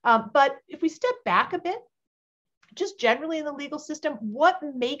something. But if we step back a bit, just generally in the legal system, what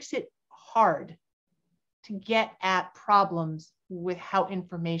makes it hard to get at problems with how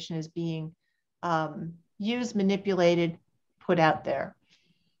information is being used, manipulated, put out there?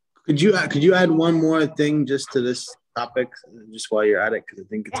 Could you add one more thing just to this topic, just while you're at it? Because I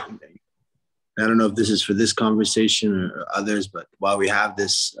think it's, I don't know if this is for this conversation or others, but while we have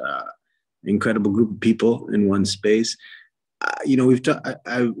this incredible group of people in one space, we've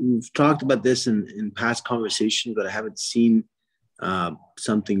talked about this in past conversations, but I haven't seen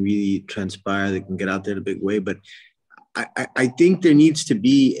something really transpire that can get out there in a big way. But I think there needs to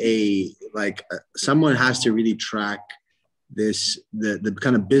be someone has to really track the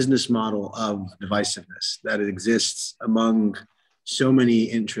kind of business model of divisiveness that exists among so many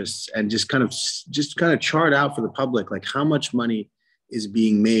interests, and just kind of chart out for the public, like how much money is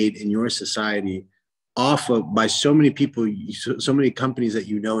being made in your society off of, by so many people, so many companies that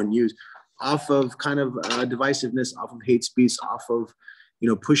you know and use, off of kind of divisiveness, off of hate speech, off of, you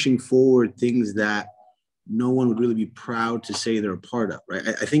know, pushing forward things that no one would really be proud to say they're a part of, right?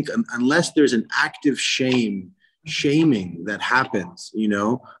 I think unless there's an active shaming that happens, you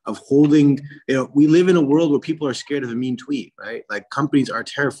know, of holding, you know, we live in a world where people are scared of a mean tweet, right? Like companies are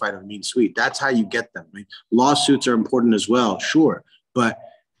terrified of a mean tweet. That's how you get them. Right? Lawsuits are important as well, sure, but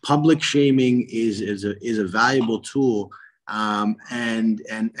public shaming is a valuable tool, and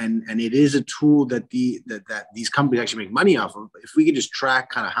it is a tool that these companies actually make money off of. If we could just track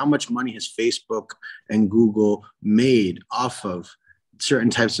kind of how much money has Facebook and Google made off of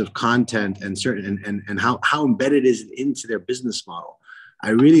certain types of content and and how embedded is it into their business model, I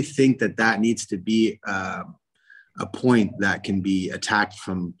really think that needs to be a point that can be attacked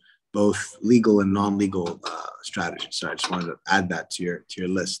from both legal and non-legal strategies. So I just wanted to add that to your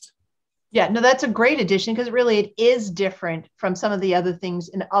list. Yeah, no, that's a great addition, because really it is different from some of the other things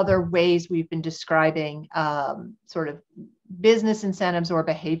in other ways we've been describing sort of business incentives or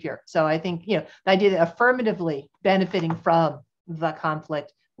behavior. So I think, you know, the idea that affirmatively benefiting from the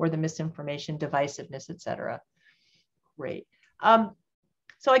conflict or the misinformation, divisiveness, et cetera. Great.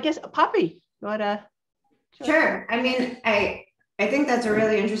 So I guess, Poppy, you want to? Sure. I mean, I think that's a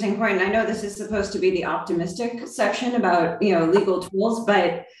really interesting point. And I know this is supposed to be the optimistic section about, you know, legal tools,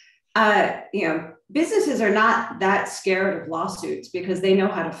 but, you know, businesses are not that scared of lawsuits because they know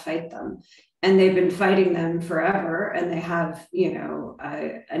how to fight them. And they've been fighting them forever. And they have, you know,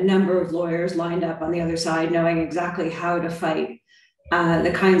 a number of lawyers lined up on the other side, knowing exactly how to fight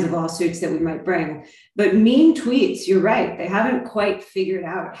the kinds of lawsuits that we might bring. But mean tweets, you're right, they haven't quite figured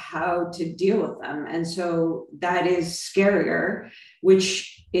out how to deal with them. And so that is scarier,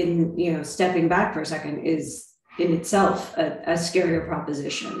 which in, you know, stepping back for a second is in itself a scarier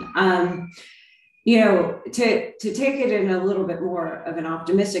proposition. You know, to take it in a little bit more of an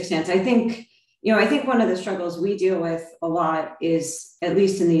optimistic stance, I think one of the struggles we deal with a lot is, at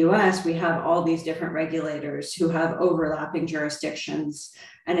least in the US, we have all these different regulators who have overlapping jurisdictions,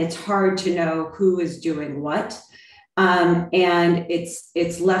 and it's hard to know who is doing what. And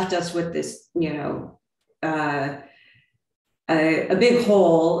it's left us with this, you know, a big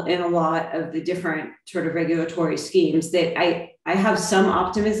hole in a lot of the different sort of regulatory schemes that I have some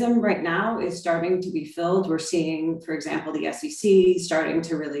optimism right now is starting to be filled. We're seeing, for example, the SEC starting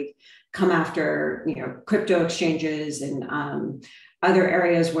to really come after, you know, crypto exchanges and other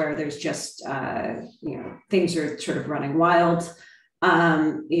areas where there's just, you know, things are sort of running wild.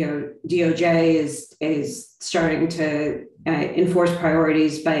 You know, DOJ is starting to enforce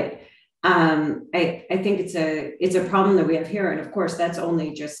priorities, but I think it's a problem that we have here. And of course, that's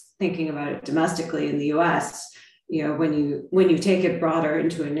only just thinking about it domestically in the US. You know, when you take it broader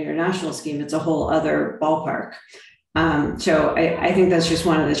into an international scheme, it's a whole other ballpark. So I think that's just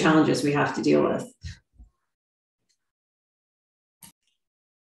one of the challenges we have to deal with.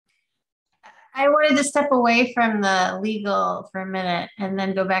 I wanted to step away from the legal for a minute and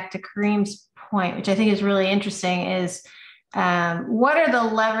then go back to Kareem's point, which I think is really interesting, is what are the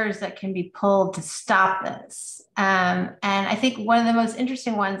levers that can be pulled to stop this? And I think one of the most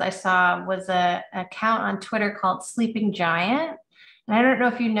interesting ones I saw was an account on Twitter called Sleeping Giant. And I don't know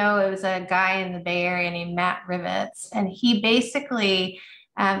if you know, it was a guy in the Bay Area named Matt Rivets. And he basically,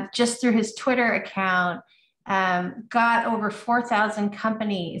 just through his Twitter account, got over 4,000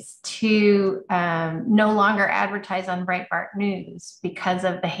 companies to no longer advertise on Breitbart News because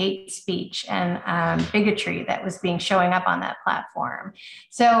of the hate speech and bigotry that was showing up on that platform.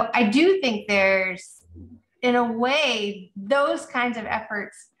 So I do think there's, in a way, those kinds of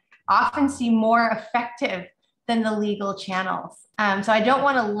efforts often seem more effective than the legal channels. So I don't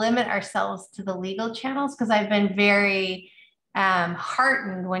want to limit ourselves to the legal channels, because I've been very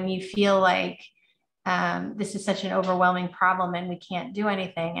heartened when you feel like this is such an overwhelming problem and we can't do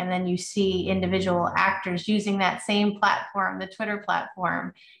anything. And then you see individual actors using that same platform, the Twitter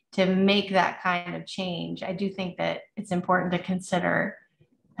platform, to make that kind of change. I do think that it's important to consider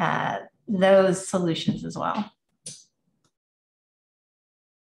those solutions as well.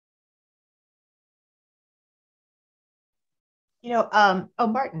 You know, oh,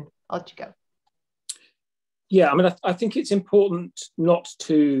 Martin, I'll let you go. Yeah, I mean, I think it's important not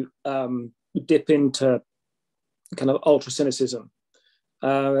to dip into kind of ultra cynicism.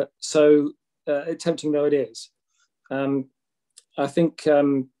 So tempting though it is, I think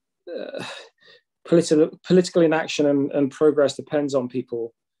political inaction and progress depends on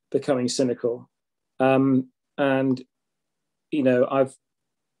people becoming cynical. And you know, I've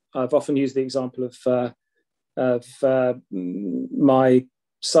often used the example of of my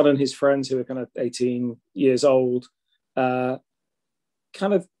son and his friends who are kind of 18 years old, kind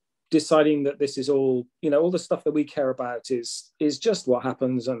of deciding that this is all, all the stuff that we care about is just what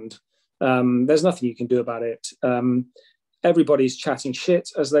happens, and there's nothing you can do about it. Everybody's chatting shit,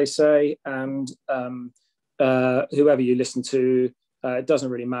 as they say, and whoever you listen to, it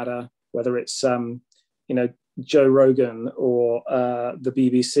doesn't really matter whether it's Joe Rogan or the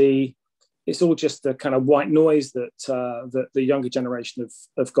BBC. It's all just the kind of white noise that the younger generation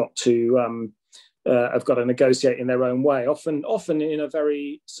have got to negotiate in their own way, often in a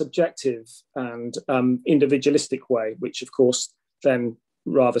very subjective and individualistic way, which of course then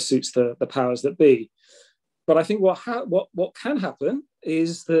rather suits the powers that be. But I think what can happen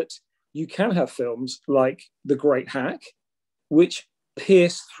is that you can have films like The Great Hack, which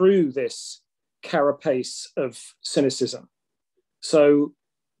pierce through this carapace of cynicism, so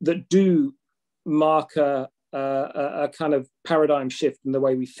that do mark a kind of paradigm shift in the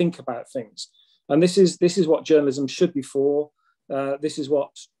way we think about things. And this is what journalism should be for. This is what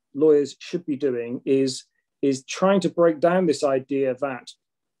lawyers should be doing, is trying to break down this idea that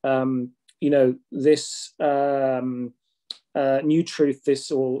this new truth,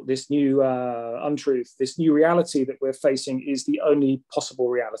 this new untruth, this new reality that we're facing is the only possible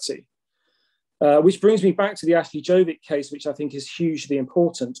reality. Which brings me back to the Ashley Jovic case, which I think is hugely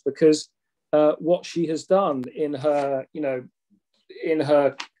important, because what she has done in her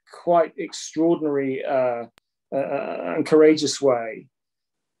quite extraordinary and courageous way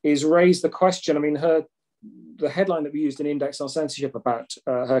is raise the question. I mean, the headline that we used in Index on Censorship about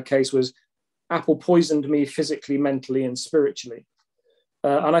her case was "Apple poisoned me physically, mentally, and spiritually."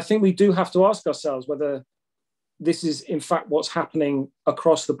 And I think we do have to ask ourselves whether this is in fact what's happening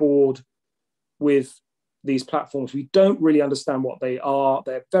across the board with these platforms. We don't really understand what they are.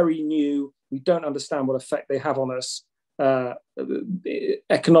 They're very new. We don't understand what effect they have on us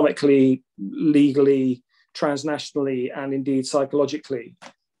economically, legally, transnationally, and indeed psychologically.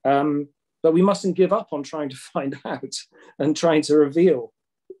 But we mustn't give up on trying to find out and trying to reveal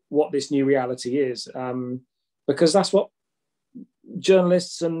what this new reality is, because that's what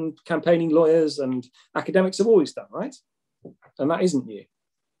journalists and campaigning lawyers and academics have always done, right? And that isn't new.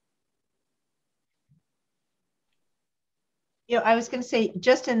 I was going to say,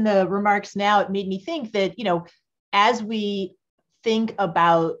 just in the remarks now, it made me think that, as we think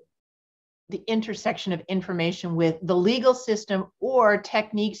about the intersection of information with the legal system or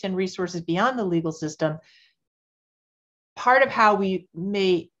techniques and resources beyond the legal system, part of how we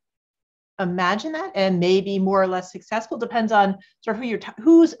may imagine that and may be more or less successful depends on sort of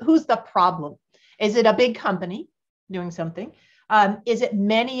who's the problem. Is it a big company doing something? Is it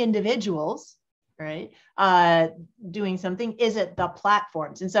many individuals, right, doing something? Is it the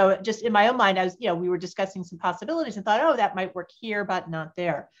platforms? And so just in my own mind, I was, we were discussing some possibilities and thought, oh, that might work here, but not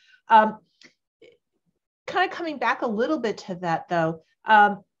there. Kind of coming back a little bit to that though,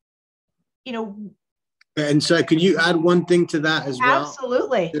 And so could you add one thing to that as well?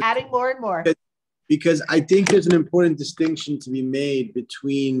 Absolutely, adding more and more. Because I think there's an important distinction to be made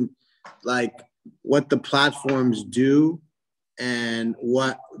between like what the platforms do and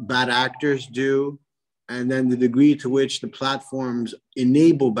what bad actors do, and then the degree to which the platforms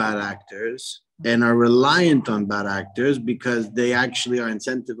enable bad actors and are reliant on bad actors because they actually are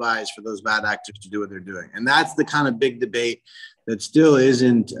incentivized for those bad actors to do what they're doing. And that's the kind of big debate that still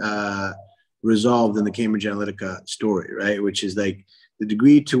isn't resolved in the Cambridge Analytica story, right? Which is like the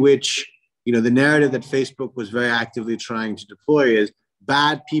degree to which, the narrative that Facebook was very actively trying to deploy is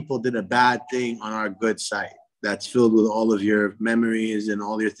bad people did a bad thing on our good site that's filled with all of your memories and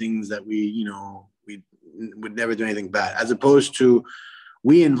all your things that we would never do anything bad, as opposed to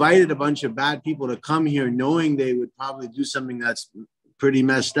we invited a bunch of bad people to come here knowing they would probably do something that's pretty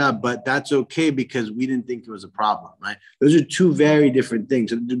messed up, but that's okay because we didn't think it was a problem, right? Those are two very different things.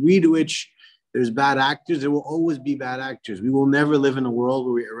 So the degree to which there's bad actors, there will always be bad actors. We will never live in a world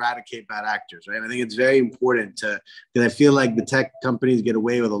where we eradicate bad actors, right? I think it's very important because I feel like the tech companies get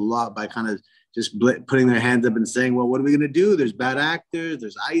away with a lot by kind of just putting their hands up and saying, well, what are we going to do? There's bad actors,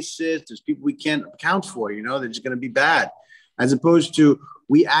 there's ISIS, there's people we can't account for, they're just going to be bad. As opposed to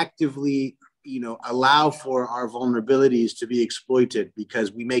we actively, allow for our vulnerabilities to be exploited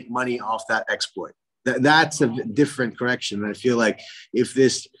because we make money off that exploit. That's a different correction. And I feel like if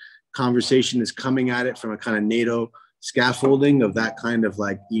this conversation is coming at it from a kind of NATO scaffolding of that kind of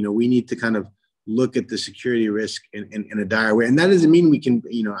like, we need to kind of look at the security risk in a dire way. And that doesn't mean we can,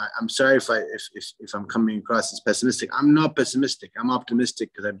 I'm sorry if I'm coming across as pessimistic. I'm not pessimistic. I'm optimistic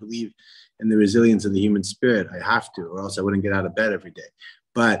because I believe in the resilience of the human spirit. I have to, or else I wouldn't get out of bed every day.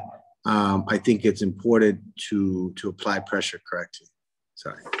 But I think it's important to apply pressure correctly.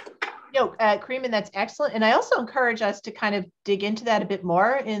 Sorry. No, Kareem, that's excellent. And I also encourage us to kind of dig into that a bit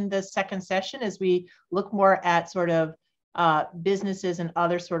more in the second session as we look more at sort of businesses and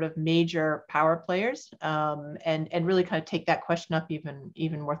other sort of major power players, and really kind of take that question up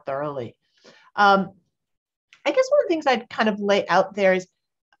even more thoroughly. I guess one of the things I'd kind of lay out there is,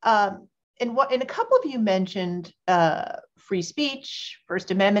 in a couple of you mentioned free speech, First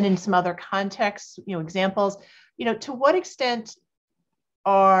Amendment, in some other contexts, examples. To what extent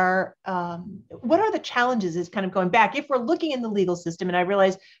what are the challenges is kind of going back, if we're looking in the legal system, and I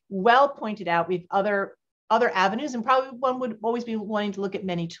realize well pointed out, we've other avenues, and probably one would always be wanting to look at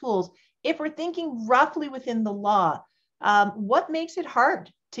many tools. If we're thinking roughly within the law, what makes it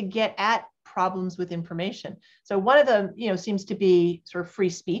hard to get at problems with information? So one of them, seems to be sort of free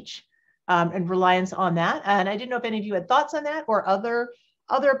speech and reliance on that. And I didn't know if any of you had thoughts on that, or other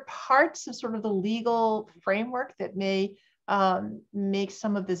parts of sort of the legal framework that may make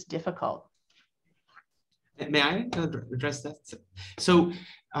some of this difficult. May I address that? So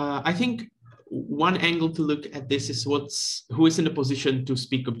I think one angle to look at this is who is in a position to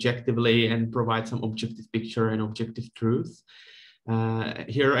speak objectively and provide some objective picture and objective truth.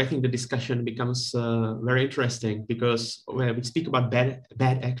 Here, I think the discussion becomes very interesting, because when we speak about bad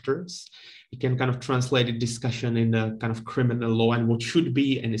actors, we can kind of translate the discussion in the kind of criminal law and what should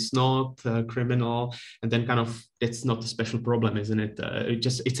be and is not criminal, and then kind of it's not a special problem, isn't it?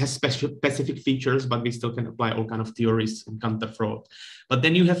 It has specific features, but we still can apply all kind of theories and counter fraud. But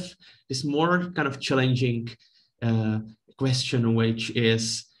then you have this more kind of challenging question, which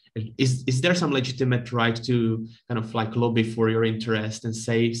is there some legitimate right to kind of like lobby for your interest and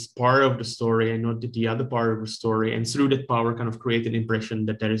say it's part of the story and not the other part of the story, and through that power kind of create an impression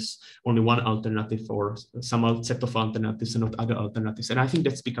that there is only one alternative or some set of alternatives and not other alternatives? And I think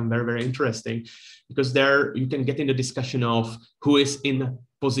that's become very, very interesting, because there you can get in the discussion of who is in a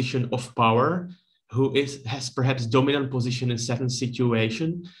position of power, who has perhaps dominant position in certain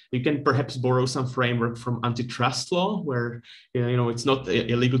situation. You can perhaps borrow some framework from antitrust law, where it's not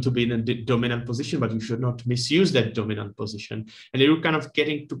illegal to be in a dominant position, but you should not misuse that dominant position. And you're kind of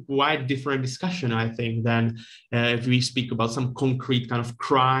getting to quite different discussion, I think, than if we speak about some concrete kind of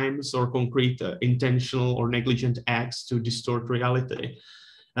crimes or concrete intentional or negligent acts to distort reality.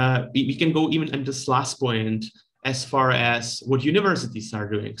 We can go even at this last point, as far as what universities are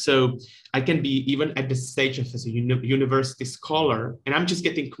doing. So I can be even at the stage of as a university scholar, and I'm just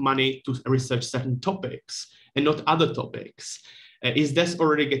getting money to research certain topics and not other topics. Is this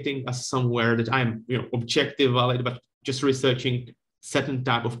already getting us somewhere that I'm objective, valid, but just researching certain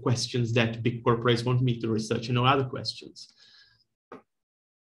type of questions that big corporates want me to research and no other questions?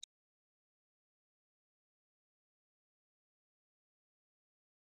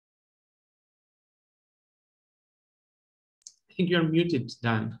 I think you're muted,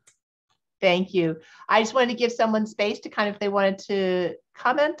 Dan. Thank you. I just wanted to give someone space to kind of, if they wanted to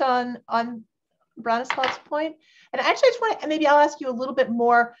comment on Bronislav's point. And actually, I just want to, maybe I'll ask you a little bit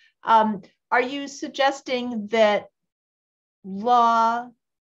more. Are you suggesting that law,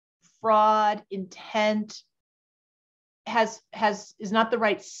 fraud, intent is not the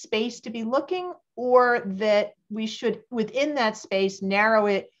right space to be looking, or that we should, within that space, narrow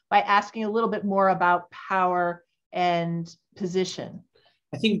it by asking a little bit more about power and position?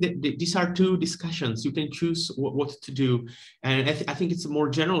 I think that these are two discussions. You can choose what to do. And I think it's a more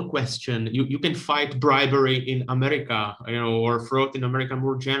general question. You can fight bribery in America, or fraud in America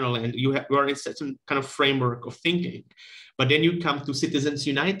more general, and you are in certain kind of framework of thinking. But then you come to Citizens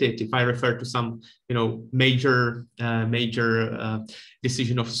United, if I refer to some, major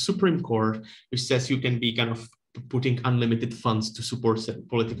decision of the Supreme Court, which says you can be kind of putting unlimited funds to support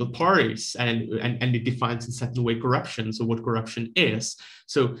political parties, and it defines in certain way corruption, so what corruption is.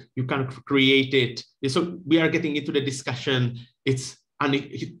 So you kind of create it. So we are getting into the discussion, it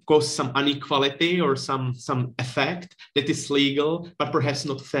causes some inequality or some effect that is legal, but perhaps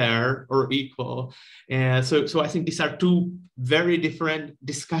not fair or equal. So I think these are two very different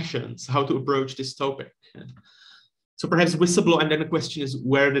discussions, how to approach this topic. So perhaps whistleblower, and then the question is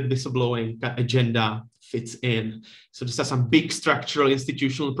where the whistleblowing agenda fits in. So these are some big structural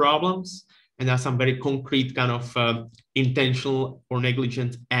institutional problems, and there are some very concrete kind of intentional or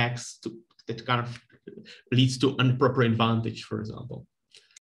negligent acts that kind of leads to improper advantage, for example.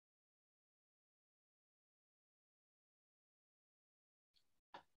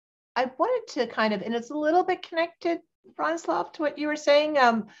 I wanted to kind of, and it's a little bit connected, Bronislav, to what you were saying,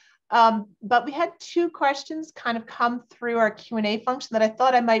 but we had two questions kind of come through our Q&A function that I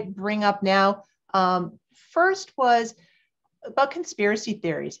thought I might bring up now. First was, about conspiracy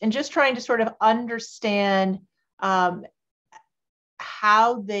theories and just trying to sort of understand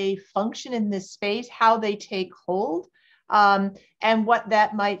how they function in this space, how they take hold, and what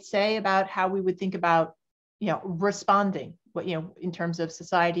that might say about how we would think about, responding, in terms of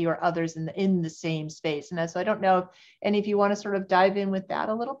society or others in the same space. And so I don't know if any of you want to sort of dive in with that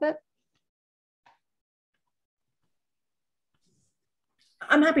a little bit.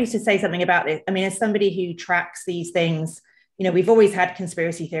 I'm happy to say something about this. I mean, as somebody who tracks these things, we've always had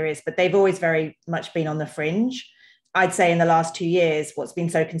conspiracy theories, but they've always very much been on the fringe. I'd say in the last 2 years, what's been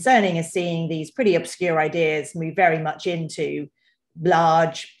so concerning is seeing these pretty obscure ideas move very much into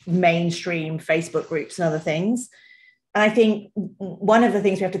large mainstream Facebook groups and other things. And I think one of the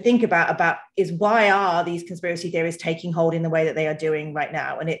things we have to think about is why are these conspiracy theories taking hold in the way that they are doing right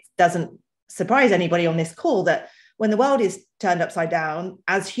now? And it doesn't surprise anybody on this call that when the world is turned upside down,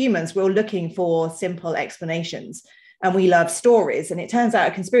 as humans, we're looking for simple explanations and we love stories. And it turns out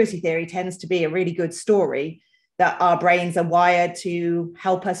a conspiracy theory tends to be a really good story that our brains are wired to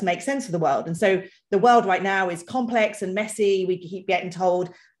help us make sense of the world. And so the world right now is complex and messy. We keep getting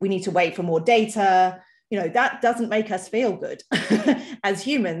told we need to wait for more data. That doesn't make us feel good as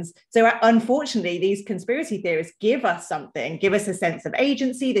humans. So unfortunately, these conspiracy theories give us something, give us a sense of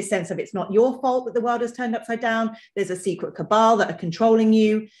agency, this sense of it's not your fault that the world has turned upside down. There's a secret cabal that are controlling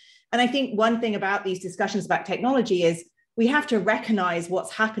you. And I think one thing about these discussions about technology is we have to recognize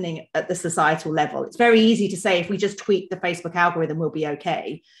what's happening at the societal level. It's very easy to say if we just tweak the Facebook algorithm, we'll be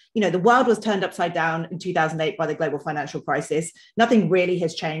okay. The world was turned upside down in 2008 by the global financial crisis. Nothing really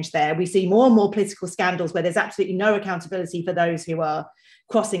has changed there. We see more and more political scandals where there's absolutely no accountability for those who are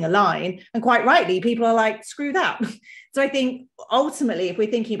crossing a line. And quite rightly, people are like, screw that. So I think ultimately, if we're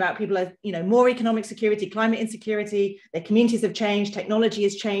thinking about people as, more economic security, climate insecurity, their communities have changed, technology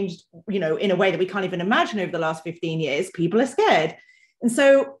has changed, in a way that we can't even imagine over the last 15 years, people are scared. And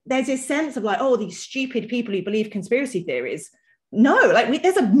so there's this sense of like, oh, these stupid people who believe conspiracy theories. No,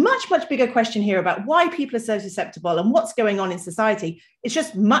 there's a much, much bigger question here about why people are so susceptible and what's going on in society. It's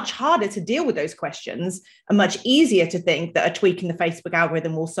just much harder to deal with those questions and much easier to think that a tweak in the Facebook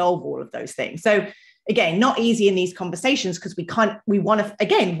algorithm will solve all of those things. So again, not easy in these conversations because we want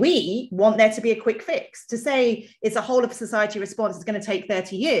there to be a quick fix. To say it's a whole of society response is going to take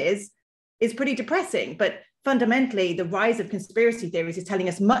 30 years is pretty depressing. But fundamentally, the rise of conspiracy theories is telling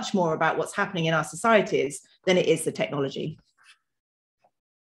us much more about what's happening in our societies than it is the technology.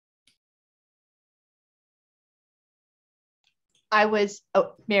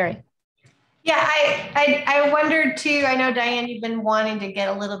 Mary. Yeah, I wondered too. I know, Diane, you've been wanting to get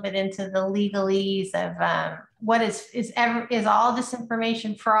a little bit into the legalese of what is all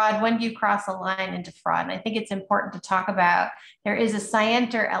disinformation fraud? When do you cross a line into fraud? And I think it's important to talk about there is a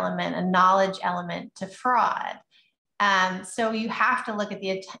scienter element, a knowledge element to fraud. So you have to look at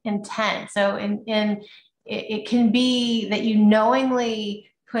the intent. So it can be that you knowingly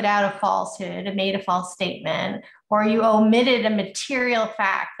put out a falsehood and made a false statement, or you omitted a material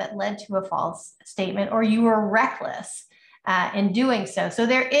fact that led to a false statement, or you were reckless in doing so. So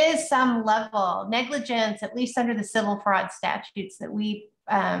there is some level negligence, at least under the civil fraud statutes that we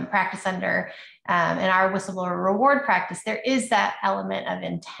practice under in our whistleblower reward practice, there is that element of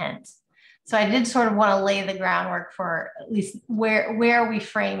intent. So I did sort of want to lay the groundwork for at least where we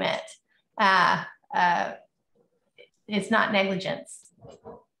frame it. It's not negligence.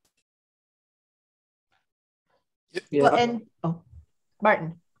 Yeah. Well, and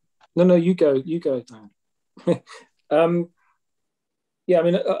Martin. No, you go, Dan. Yeah, I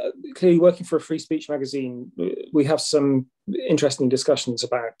mean, clearly working for a free speech magazine, we have some interesting discussions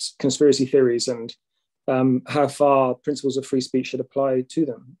about conspiracy theories and how far principles of free speech should apply to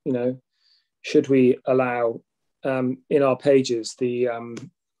them. Should we allow in our pages the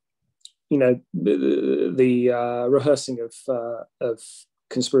rehearsing of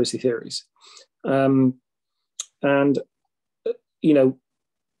conspiracy theories? And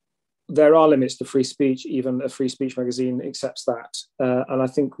there are limits to free speech. Even a free speech magazine accepts that. And I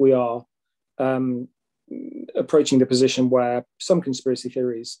think we are approaching the position where some conspiracy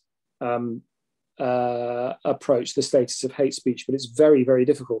theories approach the status of hate speech, but it's very, very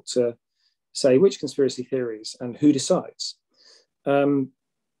difficult to say which conspiracy theories and who decides.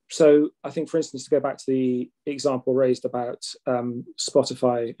 So I think, for instance, to go back to the example raised about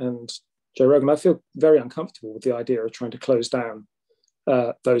Spotify and Joe Rogan, I feel very uncomfortable with the idea of trying to close down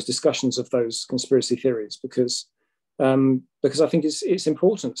those discussions of those conspiracy theories because I think it's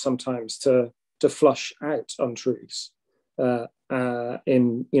important sometimes to flush out untruths in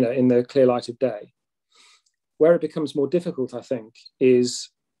the clear light of day. Where it becomes more difficult, I think, is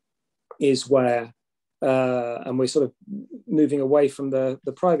where and we're sort of moving away from the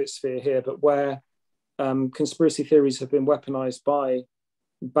private sphere here, but where conspiracy theories have been weaponized by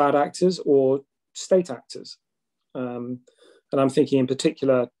bad actors or state actors. And I'm thinking in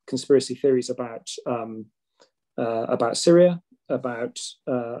particular conspiracy theories about Syria, about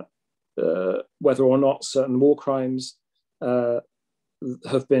whether or not certain war crimes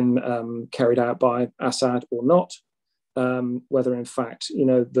have been carried out by Assad or not, whether in fact,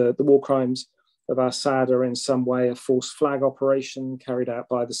 the war crimes of Assad are in some way a false flag operation carried out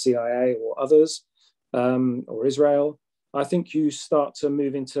by the CIA or others, or Israel. I think you start to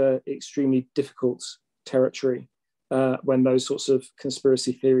move into extremely difficult territory when those sorts of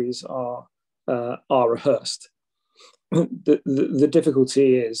conspiracy theories are rehearsed. The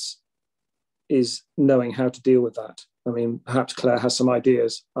difficulty is knowing how to deal with that. I mean, perhaps Claire has some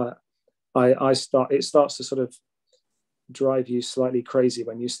ideas. It starts to sort of drive you slightly crazy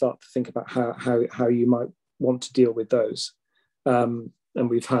when you start to think about how you might want to deal with those. And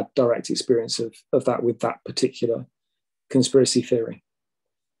we've had direct experience of that with that particular conspiracy theory.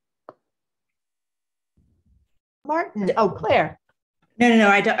 Martin, Claire. No,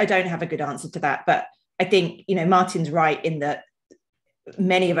 I don't have a good answer to that, but I think, Martin's right in that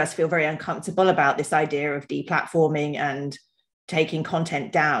many of us feel very uncomfortable about this idea of deplatforming and taking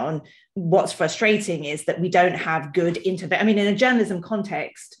content down. What's frustrating is that we don't have good intervention. I mean, in a journalism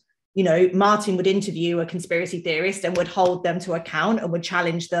context, Martin would interview a conspiracy theorist and would hold them to account and would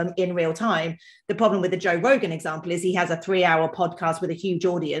challenge them in real time. The problem with the Joe Rogan example is he has a 3-hour podcast with a huge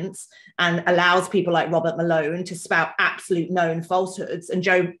audience and allows people like Robert Malone to spout absolute known falsehoods, and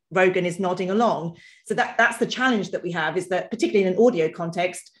Joe Rogan is nodding along. So that's the challenge that we have, is that particularly in an audio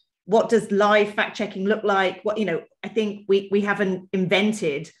context, what does live fact checking look like? I think we haven't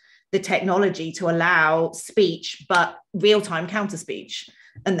invented the technology to allow speech, but real-time counter speech.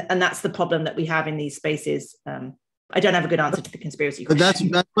 And that's the problem that we have in these spaces. I don't have a good answer to the conspiracy question.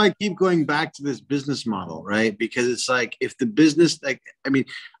 But that's why I keep going back to this business model, right? Because it's like, if the business, I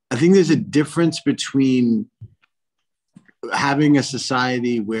think there's a difference between having a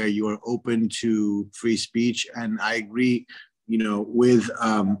society where you are open to free speech, and I agree, with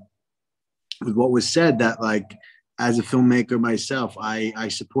what was said, that like, as a filmmaker myself, I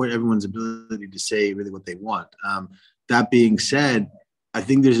support everyone's ability to say really what they want. That being said, I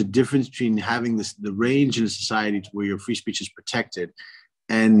think there's a difference between having the range in a society where your free speech is protected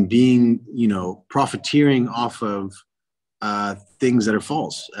and being, profiteering off of things that are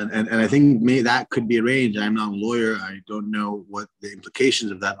false. And I think that could be arranged. I'm not a lawyer. I don't know what the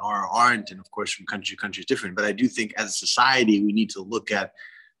implications of that are or aren't. And of course, from country to country is different. But I do think as a society, we need to look at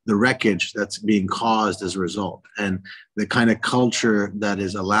the wreckage that's being caused as a result, and the kind of culture that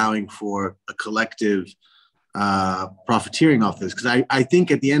is allowing for a collective profiteering off this. Because I think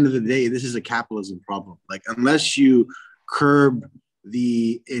at the end of the day, this is a capitalism problem. Like, unless you curb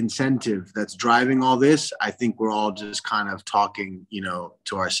the incentive that's driving all this, I think we're all just kind of talking,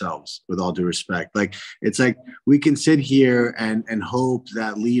 to ourselves, with all due respect. Like, it's like we can sit here and hope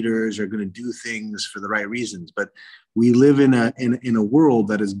that leaders are going to do things for the right reasons, but we live in a world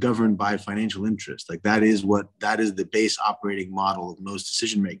that is governed by financial interest. Like, that is the base operating model of most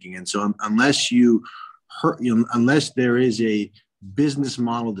decision making. And so unless unless there is a business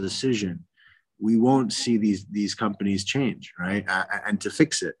model decision, we won't see these companies change, right? And to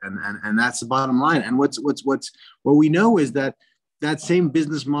fix it, and that's the bottom line. And what we know is that same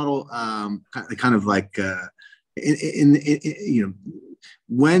business model, kind of like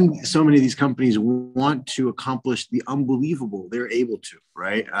when so many of these companies want to accomplish the unbelievable, they're able to,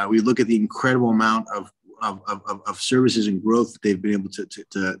 right? We look at the incredible amount of services and growth that they've been able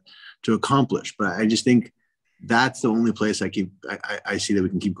to accomplish. But I just think that's the only place I see that we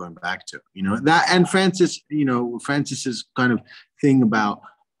can keep going back to, that. And Francis's kind of thing about,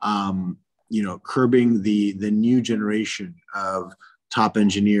 curbing the new generation of top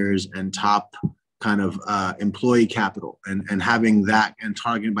engineers and top kind of employee capital, and having that, and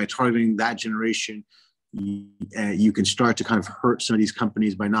targeting that generation, you can start to kind of hurt some of these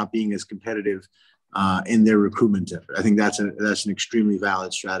companies by not being as competitive in their recruitment effort. I think that's an extremely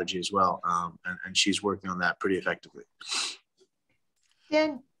valid strategy as well, and she's working on that pretty effectively.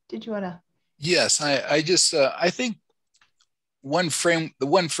 Dan, did you want to? Yes, I just I think the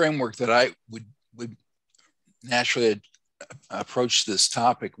one framework that I would naturally approach this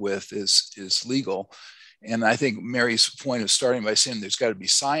topic with is legal. And I think Mary's point of starting by saying there's got to be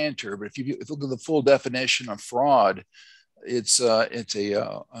scienter, but if you look at the full definition of fraud, it's a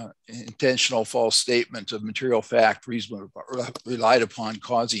intentional false statement of material fact reasonably relied upon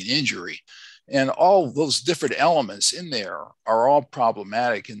causing injury. And all those different elements in there are all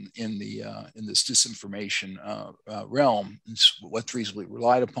problematic in this disinformation realm. It's what's reasonably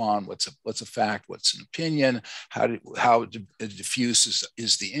relied upon, what's a fact, what's an opinion, how diffuse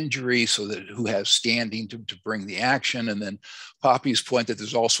is the injury, so that who has standing to bring the action. And then Poppy's point that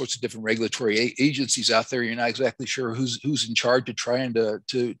there's all sorts of different regulatory agencies out there. You're not exactly sure who's in charge of trying to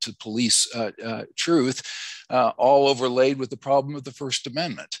police truth, all overlaid with the problem of the First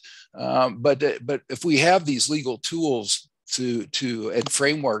Amendment. But if we have these legal tools and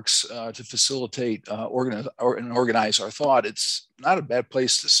frameworks to facilitate and organize our thought, it's not a bad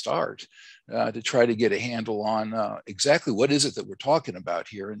place to start to try to get a handle on exactly what is it that we're talking about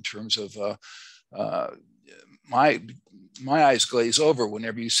here in terms of my eyes glaze over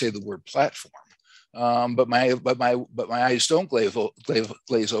whenever you say the word platform. But my eyes don't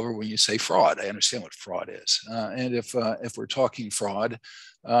glaze over when you say fraud. I understand what fraud is, and if we're talking fraud,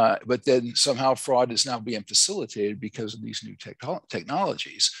 but then somehow fraud is now being facilitated because of these new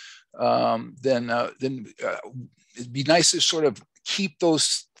technologies, then it'd be nice to sort of keep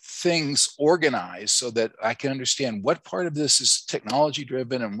those things organized so that I can understand what part of this is technology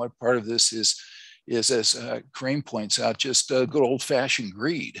driven and what part of this is, as Kareem points out, just good old-fashioned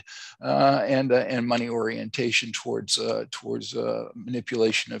greed and money orientation towards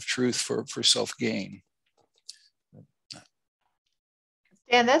manipulation of truth for self-gain.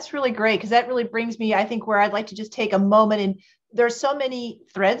 Dan, that's really great, because that really brings me, I think, where I'd like to just take a moment. And there's so many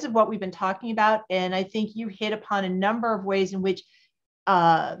threads of what we've been talking about, and I think you hit upon a number of ways in which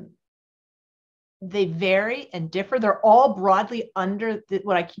they vary and differ. They're all broadly under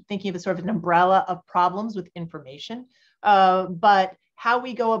what I keep thinking of as sort of an umbrella of problems with information. But how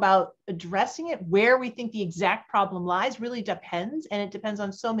we go about addressing it, where we think the exact problem lies, really depends. And it depends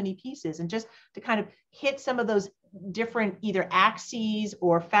on so many pieces. And just to kind of hit some of those different either axes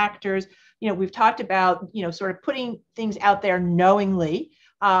or factors, we've talked about, sort of putting things out there knowingly,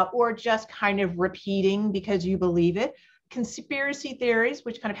 or just kind of repeating because you believe it. Conspiracy theories,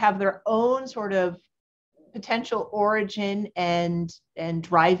 which kind of have their own sort of potential origin and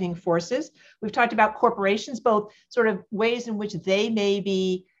driving forces. We've talked about corporations, both sort of ways in which they may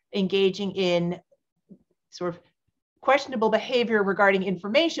be engaging in sort of questionable behavior regarding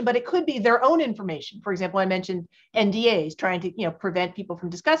information, but it could be their own information. For example, I mentioned NDAs, trying to prevent people from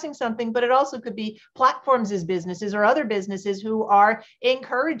discussing something, but it also could be platforms as businesses or other businesses who are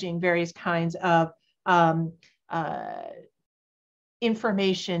encouraging various kinds of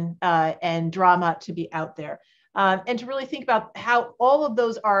information and drama to be out there. And to really think about how all of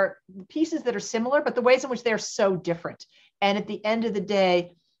those are pieces that are similar, but the ways in which they're so different. And at the end of the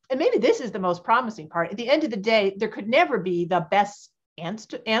day, and maybe this is the most promising part, at the end of the day, there could never be the best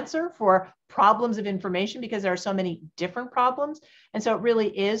answer for problems of information because there are so many different problems. And so it really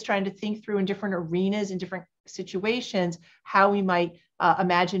is trying to think through in different arenas, in different situations, how we might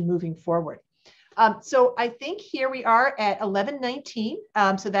imagine moving forward. So I think here we are at 11:19.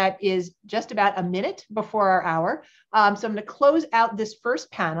 So that is just about a minute before our hour. So I'm going to close out this first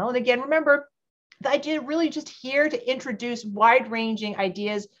panel. And again, remember, the idea really just here to introduce wide-ranging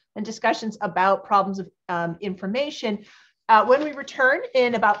ideas and discussions about problems of information. When we return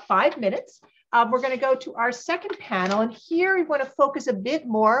in about 5 minutes, we're going to go to our second panel. And here we want to focus a bit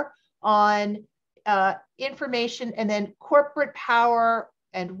more on information and then corporate power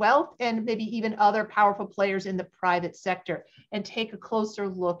and wealth, and maybe even other powerful players in the private sector, and take a closer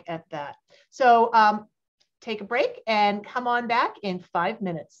look at that. So take a break and come on back in 5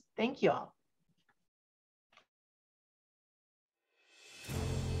 minutes. Thank you all.